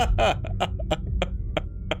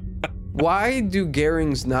 Why do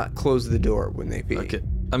Garings not close the door when they pee? Okay.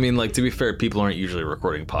 I mean, to be fair, people aren't usually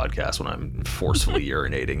recording podcasts when I'm forcefully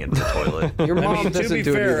urinating into the toilet. Your mom I mean, doesn't to be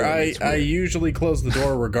do fair, it either. I usually close the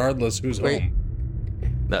door regardless who's Wait.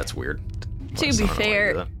 home. That's weird. To My be son and I do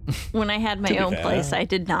fair, that. when I had my To be own fair. place, I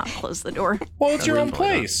did not close the door. Well, it's your own Definitely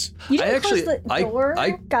not. place. You didn't I actually- close the I- door?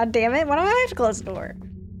 I- God damn it, why do I have to close the door?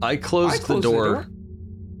 I closed the door.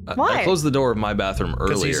 Why? I closed the door of my bathroom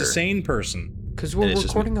Because earlier. he's a sane person. Because we're it's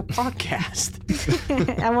just recording a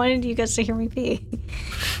podcast. I wanted you guys to hear me pee.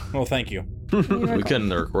 Well, thank you. We couldn't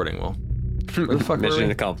the recording well. Where the fuck were Mission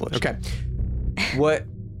we? accomplished. Okay. What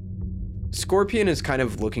Scorpion is kind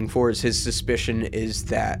of looking for is his suspicion is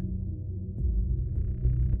that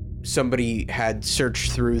somebody had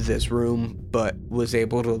searched through this room but was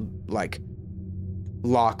able to, like,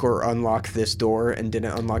 lock or unlock this door and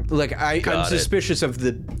didn't unlock. Like, I'm suspicious of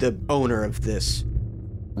the owner of this.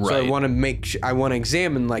 Right. So I want to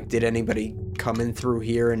examine, like, did anybody come in through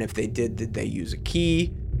here, and if they did they use a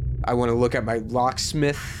key? I want to look at my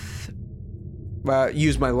locksmith,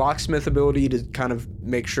 use my locksmith ability to kind of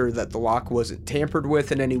make sure that the lock wasn't tampered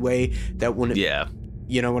with in any way that wouldn't. Yeah.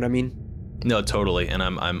 You know what I mean? No, totally. And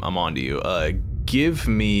I'm on to you. Give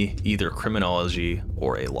me either criminology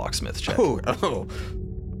or a locksmith check. Oh.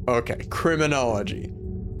 Okay, criminology.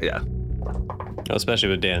 Yeah. Especially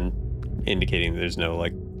with Dan indicating there's no,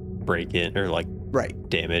 like, break-in or, like, Right.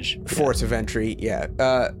 damage. Force of entry,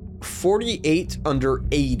 yeah. 48 under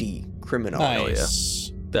 80 criminology.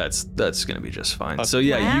 Nice. That's gonna be just fine. Okay. So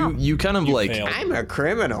yeah, Wow. you kind of You like failed. I'm a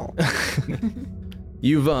criminal.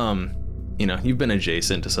 you've you've been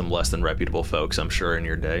adjacent to some less than reputable folks, I'm sure, in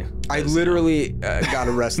your day. I literally got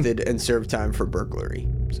arrested and served time for burglary.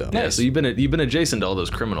 So Yeah, so you've been adjacent to all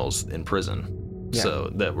those criminals in prison. Yeah.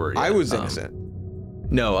 So that were I was innocent.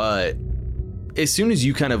 No, as soon as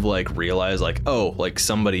you kind of like realize like, oh, like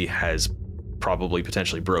somebody has probably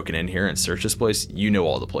potentially broken in here and searched this place, you know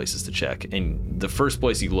all the places to check. And the first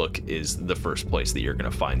place you look is the first place that you're going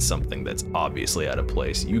to find something that's obviously out of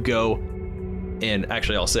place. You go, and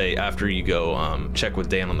actually I'll say after you go check with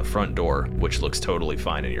Dan on the front door, which looks totally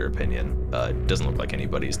fine in your opinion. Doesn't look like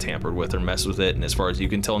anybody's tampered with or messed with it. And as far as you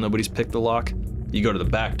can tell, nobody's picked the lock. You go to the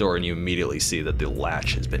back door and you immediately see that the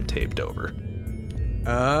latch has been taped over.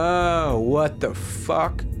 Oh, what the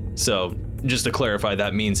fuck? So just to clarify,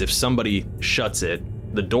 that means if somebody shuts it,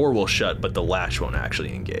 the door will shut, but the latch won't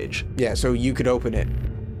actually engage. Yeah, so you could open it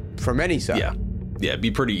from any side. Yeah. It'd be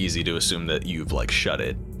pretty easy to assume that you've like shut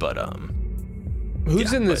it, but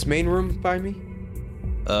Who's yeah, in this main room by me?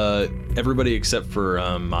 everybody except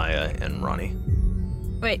for Maya and Ronnie.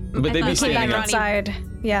 Wait, But they'd be I thought standing Maya and outside.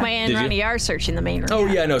 Yeah. Maya and Did you? Ronnie are searching the main room. Oh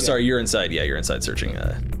yeah, no, sorry, you're inside. Yeah, you're inside searching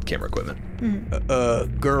camera equipment.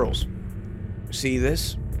 Girls. See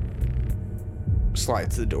this?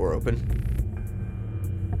 Slides the door open.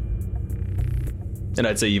 And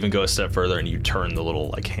I'd say you even go a step further and you turn the little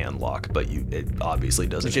like hand lock, but it obviously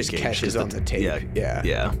doesn't It just engage catches 'cause on the tape.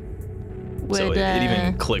 Yeah. So Would, it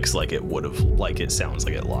even clicks like it would have, like it sounds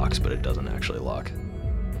like it locks, but it doesn't actually lock.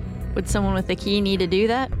 Would someone with a key need to do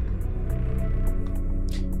that?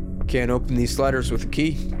 Can't open these sliders with a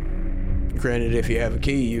key. Granted, if you have a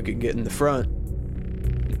key, you can get in the front.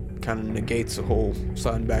 Kind of negates the whole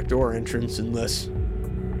sliding back door entrance unless...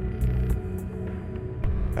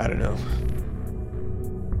 I don't know.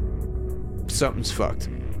 Something's fucked.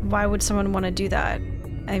 Why would someone want to do that?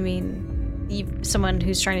 I mean, someone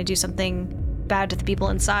who's trying to do something bad to the people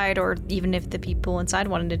inside, or even if the people inside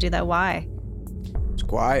wanted to do that, why? It's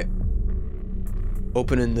quiet.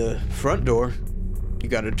 Opening the front door, you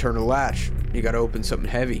gotta turn a latch. You gotta open something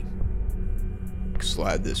heavy.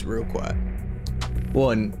 Slide this real quiet.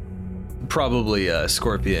 Well, and probably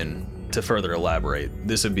Scorpion, to further elaborate,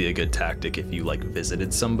 this would be a good tactic if you like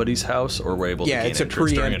visited somebody's house or were able to gain it's a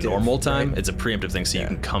entrance during a preemptive, normal time. right? It's a preemptive thing, so you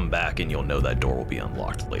can come back and you'll know that door will be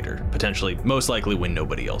unlocked later. Potentially, most likely when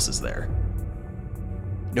nobody else is there.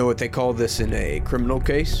 Know what they call this in a criminal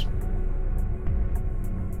case?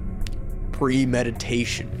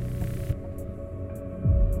 Premeditation.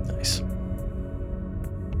 Nice.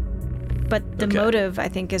 But the Okay. motive, I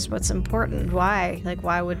think, is what's important. Why? Like,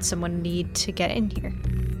 why would someone need to get in here?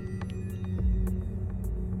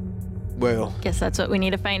 Well, Guess that's what we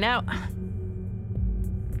need to find out.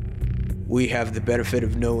 we have the benefit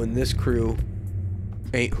of knowing this crew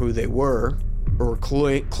ain't who they were, or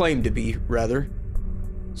claim to be, rather.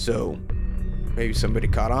 So, maybe somebody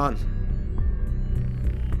caught on.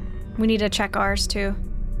 We need to check ours, too.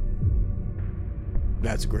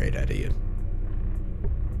 That's a great idea.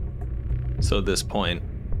 So at this point,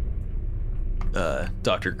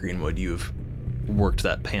 Dr. Greenwood, you've worked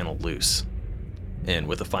that panel loose, and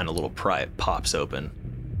with a final little pry, it pops open.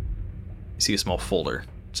 You see a small folder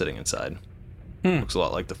sitting inside. Looks a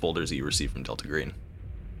lot like the folders that you received from Delta Green.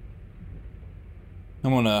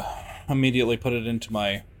 I'm gonna immediately put it into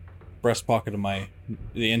my breast pocket of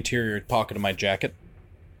the interior pocket of my jacket.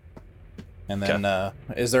 And then,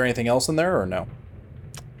 is there anything else in there or no?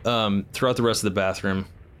 Throughout the rest of the bathroom,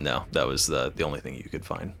 no, that was the only thing you could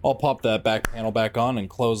find. I'll pop that back panel back on and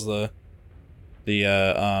close the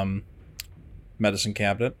medicine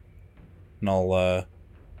cabinet, and I'll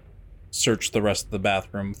search the rest of the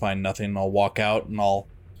bathroom, find nothing, and I'll walk out, and I'll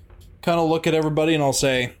kind of look at everybody, and I'll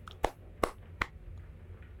say,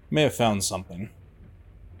 may have found something.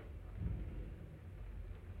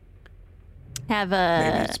 Maybe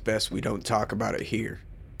it's best we don't talk about it here.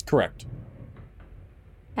 Correct.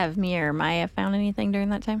 Have me or Maya found anything during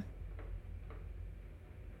that time?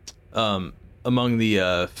 Among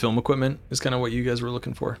the film equipment is kind of what you guys were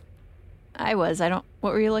looking for. What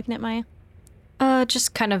were you looking at, Maya?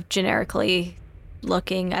 Just kind of generically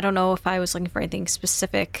looking. I don't know if I was looking for anything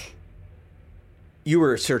specific. You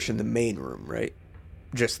were searching the main room, right?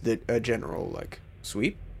 Just a general, like,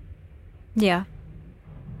 sweep? Yeah.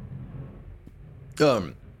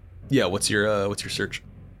 Yeah, what's your search?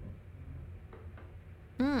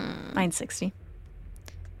 Mine's 60.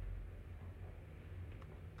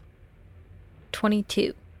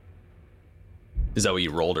 22. Is that what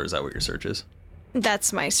you rolled, or is that what your search is?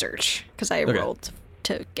 That's my search, because I rolled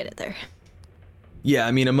to get it there. Yeah,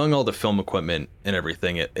 I mean, among all the film equipment and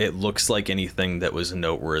everything, it looks like anything that was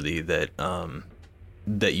noteworthy that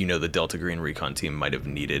the Delta Green Recon team might have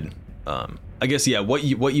needed. I guess, yeah, what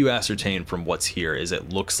you ascertain from what's here is it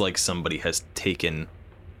looks like somebody has taken,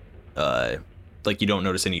 like, you don't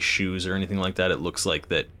notice any shoes or anything like that. It looks like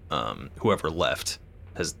that whoever left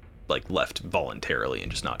has, like, left voluntarily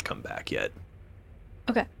and just not come back yet.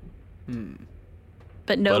 Okay.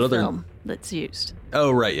 But no film that's used.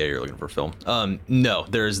 Oh, right, yeah, you're looking for film. No,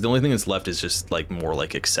 the only thing that's left is just, like, more,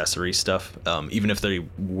 like, accessory stuff. Even if they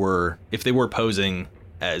were posing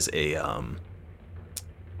as a,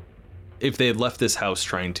 if they had left this house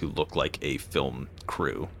trying to look like a film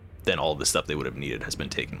crew, then all the stuff they would have needed has been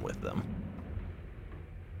taken with them.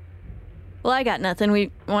 Well, I got nothing.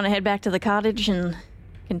 We want to head back to the cottage and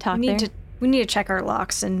can talk there. We need to check our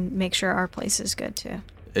locks and make sure our place is good, too.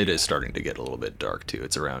 It is starting to get a little bit dark, too.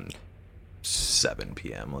 It's around 7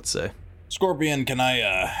 p.m., let's say. Scorpion, can I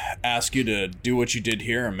ask you to do what you did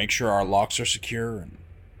here and make sure our locks are secure and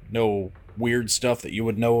no weird stuff that you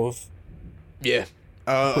would know of? Yeah.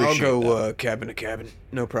 I'll go cabin to cabin.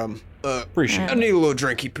 No problem. Appreciate it. I need a little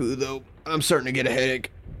drinky poo, though. I'm starting to get a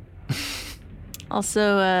headache.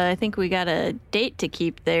 Also, I think we got a date to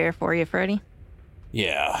keep there for you, Freddy.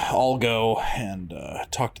 Yeah, I'll go and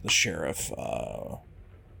talk to the sheriff.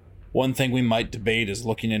 One thing we might debate is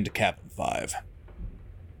looking into Cabin 5.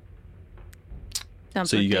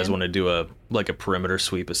 So you guys want to do a perimeter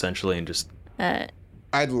sweep, essentially, and just...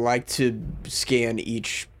 I'd like to scan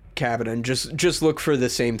each cabin and just look for the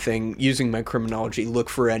same thing, using my criminology, look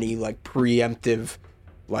for any, like, preemptive,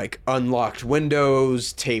 like, unlocked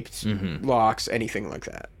windows, taped locks, anything like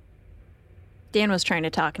that. Dan was trying to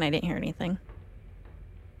talk and I didn't hear anything.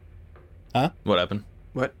 Huh? What happened?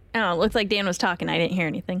 What? Oh, it looked like Dan was talking. I didn't hear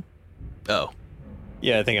anything. Oh.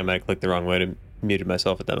 Yeah, I think I might have clicked the wrong way to muted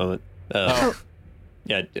myself at that moment.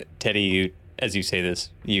 Yeah, Teddy, you, as you say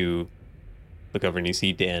this, you look over and you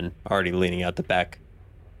see Dan already leaning out the back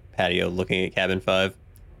patio looking at Cabin 5.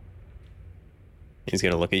 He's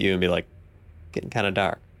going to look at you and be like, getting kind of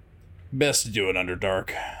dark. Best to do it under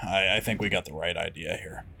dark. I think we got the right idea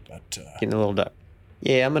here. But Getting a little dark.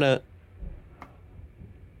 Yeah, I'm gonna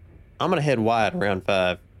head wide around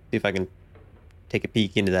 5. See if I can take a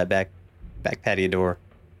peek into that back patio door.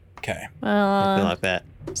 okay. Well, Something like that.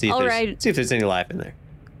 See if there's any life in there.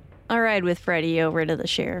 I'll ride with Freddy over to the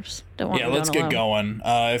sheriff's. Don't want Yeah, me let's going get alone.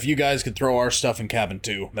 going. If you guys could throw our stuff in Cabin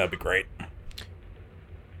 2, that'd be great.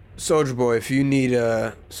 Soldier Boy, if you need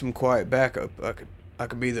some quiet backup, I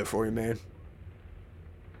could be there for you, man.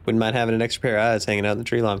 Wouldn't mind having an extra pair of eyes hanging out in the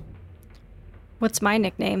tree line. What's my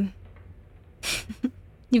nickname?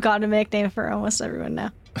 You got a nickname for almost everyone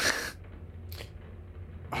now.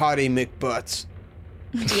 Hottie McButts.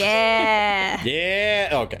 Yeah. Yeah.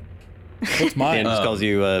 Okay. What's mine? Dan just calls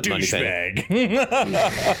you Money Penny.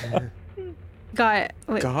 Douchebag. Got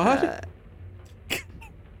wait, God?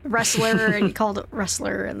 Wrestler, and you called it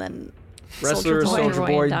Wrestler, and then Wrestler, Soldier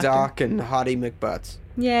Boy, Doctor. Doc, and Hottie McButts.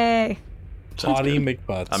 Yay. Hottie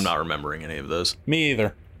McButts. I'm not remembering any of those. Me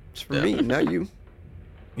either. It's for me, not you.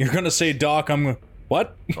 You're gonna say Doc?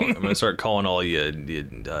 What? I'm gonna start calling all you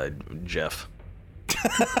Jeff.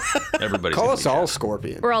 Everybody's Call gonna us be all Jeff.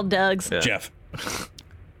 Scorpion. We're all Dougs. Yeah. Jeff.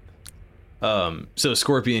 So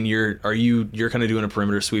Scorpion, you're kind of doing a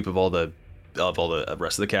perimeter sweep of all the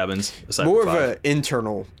rest of the cabins aside More from of 5. an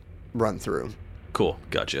internal run through. Cool,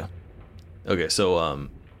 gotcha. Okay, so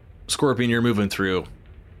Scorpion, you're moving through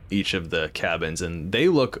each of the cabins, and they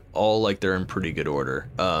look all like they're in pretty good order.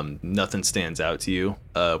 Nothing stands out to you.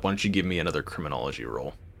 Why don't you give me another criminology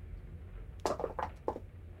roll?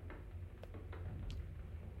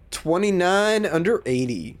 29 under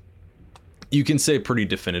 80. You can say pretty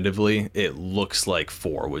definitively, it looks like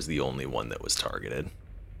 4 was the only one that was targeted.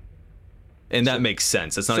 And that makes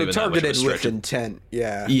sense. That's not even that much of a targeted stretch. with intent,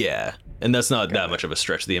 yeah. Yeah, and that's not that much of a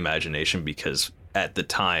stretch of the imagination because at the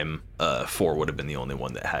time, 4 would have been the only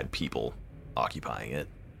one that had people occupying it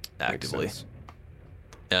actively.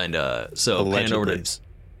 And so Allegedly. panning over to...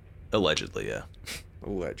 Allegedly, yeah.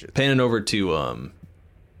 Allegedly. Panning over to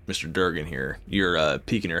Mr. Durgan here. You're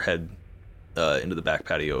peeking your head into the back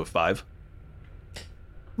patio of 5.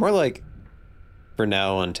 More like, for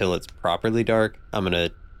now, until it's properly dark, I'm gonna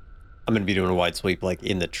be doing a wide sweep, like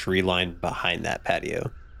in the tree line behind that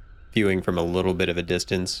patio, viewing from a little bit of a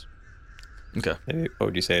distance. Okay. Maybe, what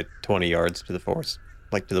would you say, 20 yards to the forest,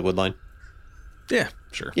 like to the wood line? Yeah,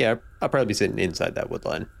 sure. Yeah, I'll probably be sitting inside that wood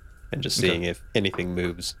line and just seeing if anything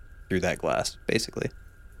moves through that glass, basically.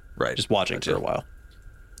 Right. Just watching for a while.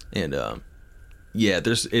 And yeah,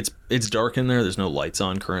 it's dark in there. There's no lights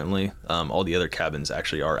on currently. All the other cabins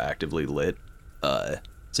actually are actively lit.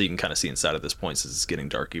 So you can kind of see inside at this point since it's getting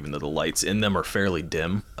dark, even though the lights in them are fairly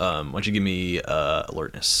dim. Why don't you give me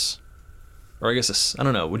alertness? Or I guess, I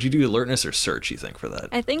don't know. Would you do alertness or search, you think, for that?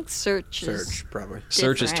 I think search is Search, probably.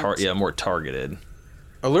 Search is different. more targeted.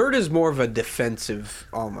 Alert is more of a defensive,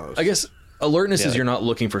 almost. I guess alertness is Yeah. you're not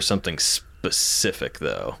looking for something specific,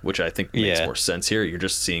 though, which I think makes Yeah. more sense here. You're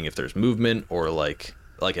just seeing if there's movement or like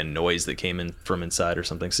a noise that came in from inside or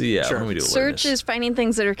something. So yeah, Sure. why don't we do alertness? Search is finding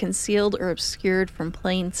things that are concealed or obscured from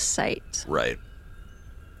plain sight. Right.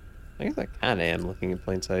 I guess I kind of am looking in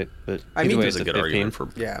plain sight, but I either mean, way, There's it's a good 15. argument for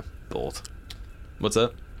Yeah. both. What's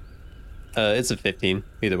that? It's a 15,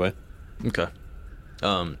 either way. Okay.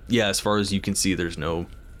 Yeah, as far as you can see, there's no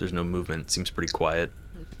movement. It seems pretty quiet.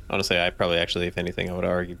 Honestly, I probably actually, if anything, I would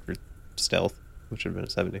argue for stealth, which would have been a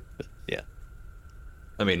 70. But yeah.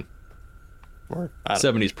 I mean, Or, I don't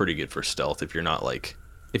 70 is pretty good for stealth. If you're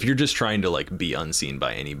just trying to like be unseen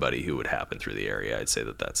by anybody who would happen through the area, I'd say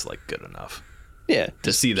that that's like good enough yeah,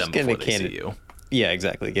 to see them getting before a they candid, see you. Yeah,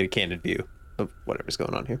 exactly. Get a candid view of whatever's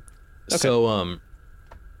going on here. Okay. So,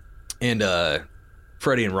 and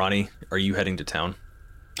Freddie and Ronnie, are you heading to town?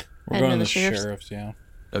 We're Heading going to to the the sheriff's? sheriff's, yeah.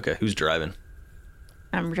 Okay, who's driving?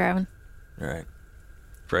 I'm driving. All right.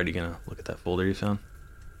 Fred, you gonna look at that folder you found?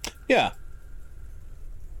 Yeah.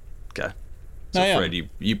 Okay. So I am. Fred,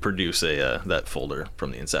 you produce that folder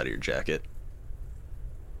from the inside of your jacket.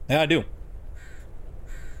 Yeah, I do.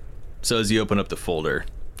 So as you open up the folder,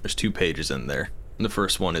 there's 2 pages in there. And the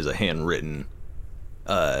first one is a handwritten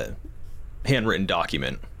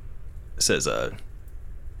document. It says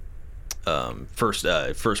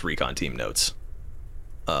first recon team notes.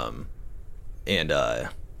 And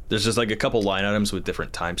there's just like a couple line items with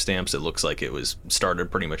different timestamps. It looks like it was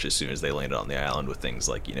started pretty much as soon as they landed on the island, with things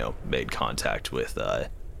like, made contact with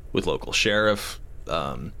local sheriff,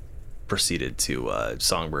 proceeded to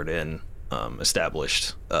Songbird Inn,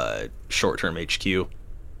 established short-term HQ.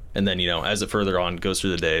 And then, as it further on goes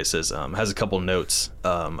through the day, it says, has a couple notes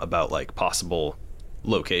about like possible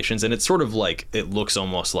locations. And it's sort of like, it looks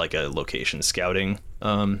almost like a location scouting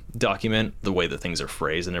document, the way that things are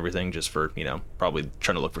phrased and everything, just for, probably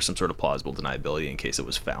trying to look for some sort of plausible deniability in case it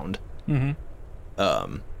was found. Mm-hmm.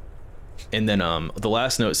 And then the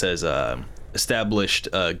last note says, established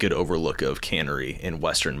a good overlook of Cannery in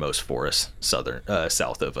westernmost forest, south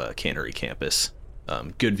of Cannery campus.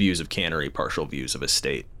 Good views of Cannery, partial views of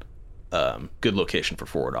estate. Good location for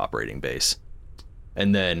forward operating base.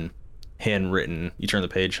 And then handwritten, you turn the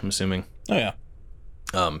page, I'm assuming? Oh, yeah.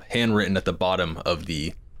 Handwritten at the bottom of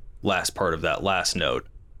the last part of that last note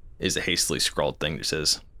is a hastily scrawled thing that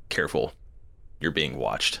says, "Careful, you're being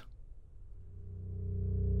watched."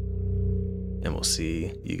 And we'll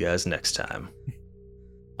see you guys next time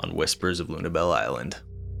on Whispers of Lunabell Island.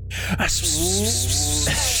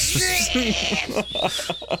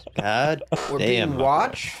 God We're damn. being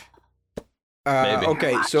watched. Maybe.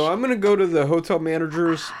 Okay, so I'm gonna go to the hotel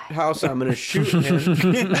manager's house. I'm gonna shoot him, and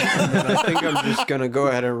then I think I'm just gonna go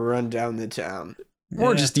ahead and run down the town.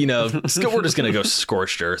 We're just, we're just gonna go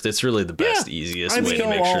scorched earth. It's really the best, easiest Let's way to go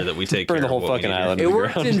make all- sure that we take burn care the whole of what we fucking need to island. do. It the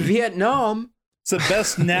worked ground. in Vietnam. It's the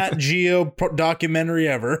best Nat Geo documentary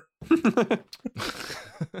ever.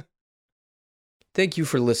 Thank you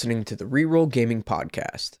for listening to the Reroll Gaming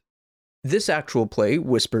Podcast. This actual play,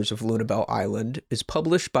 Whispers of Lunabell Island, is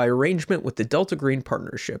published by arrangement with the Delta Green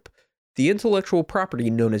Partnership. The intellectual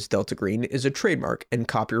property known as Delta Green is a trademark and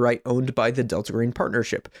copyright owned by the Delta Green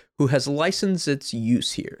Partnership, who has licensed its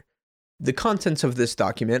use here. The contents of this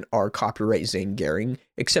document are copyright Zane Gehring,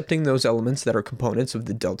 excepting those elements that are components of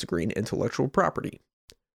the Delta Green intellectual property.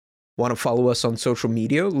 Want to follow us on social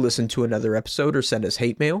media, listen to another episode, or send us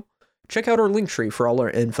hate mail? Check out our link tree for all our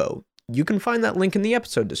info. You can find that link in the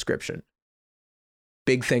episode description.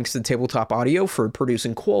 Big thanks to Tabletop Audio for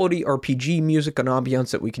producing quality RPG music and ambiance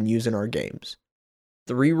that we can use in our games.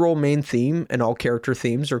 The reroll main theme and all character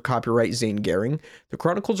themes are copyright Zane Gehring. The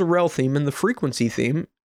Chronicles of Rel theme and the Frequency theme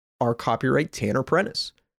are copyright Tanner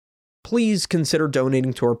Prentice. Please consider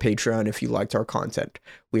donating to our Patreon if you liked our content.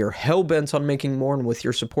 We are hell-bent on making more, and with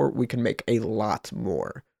your support, we can make a lot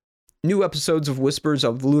more. New episodes of Whispers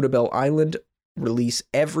of Lunabell Island release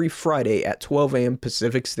every Friday at 12 a.m.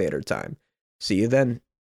 Pacific Standard Time. See you then.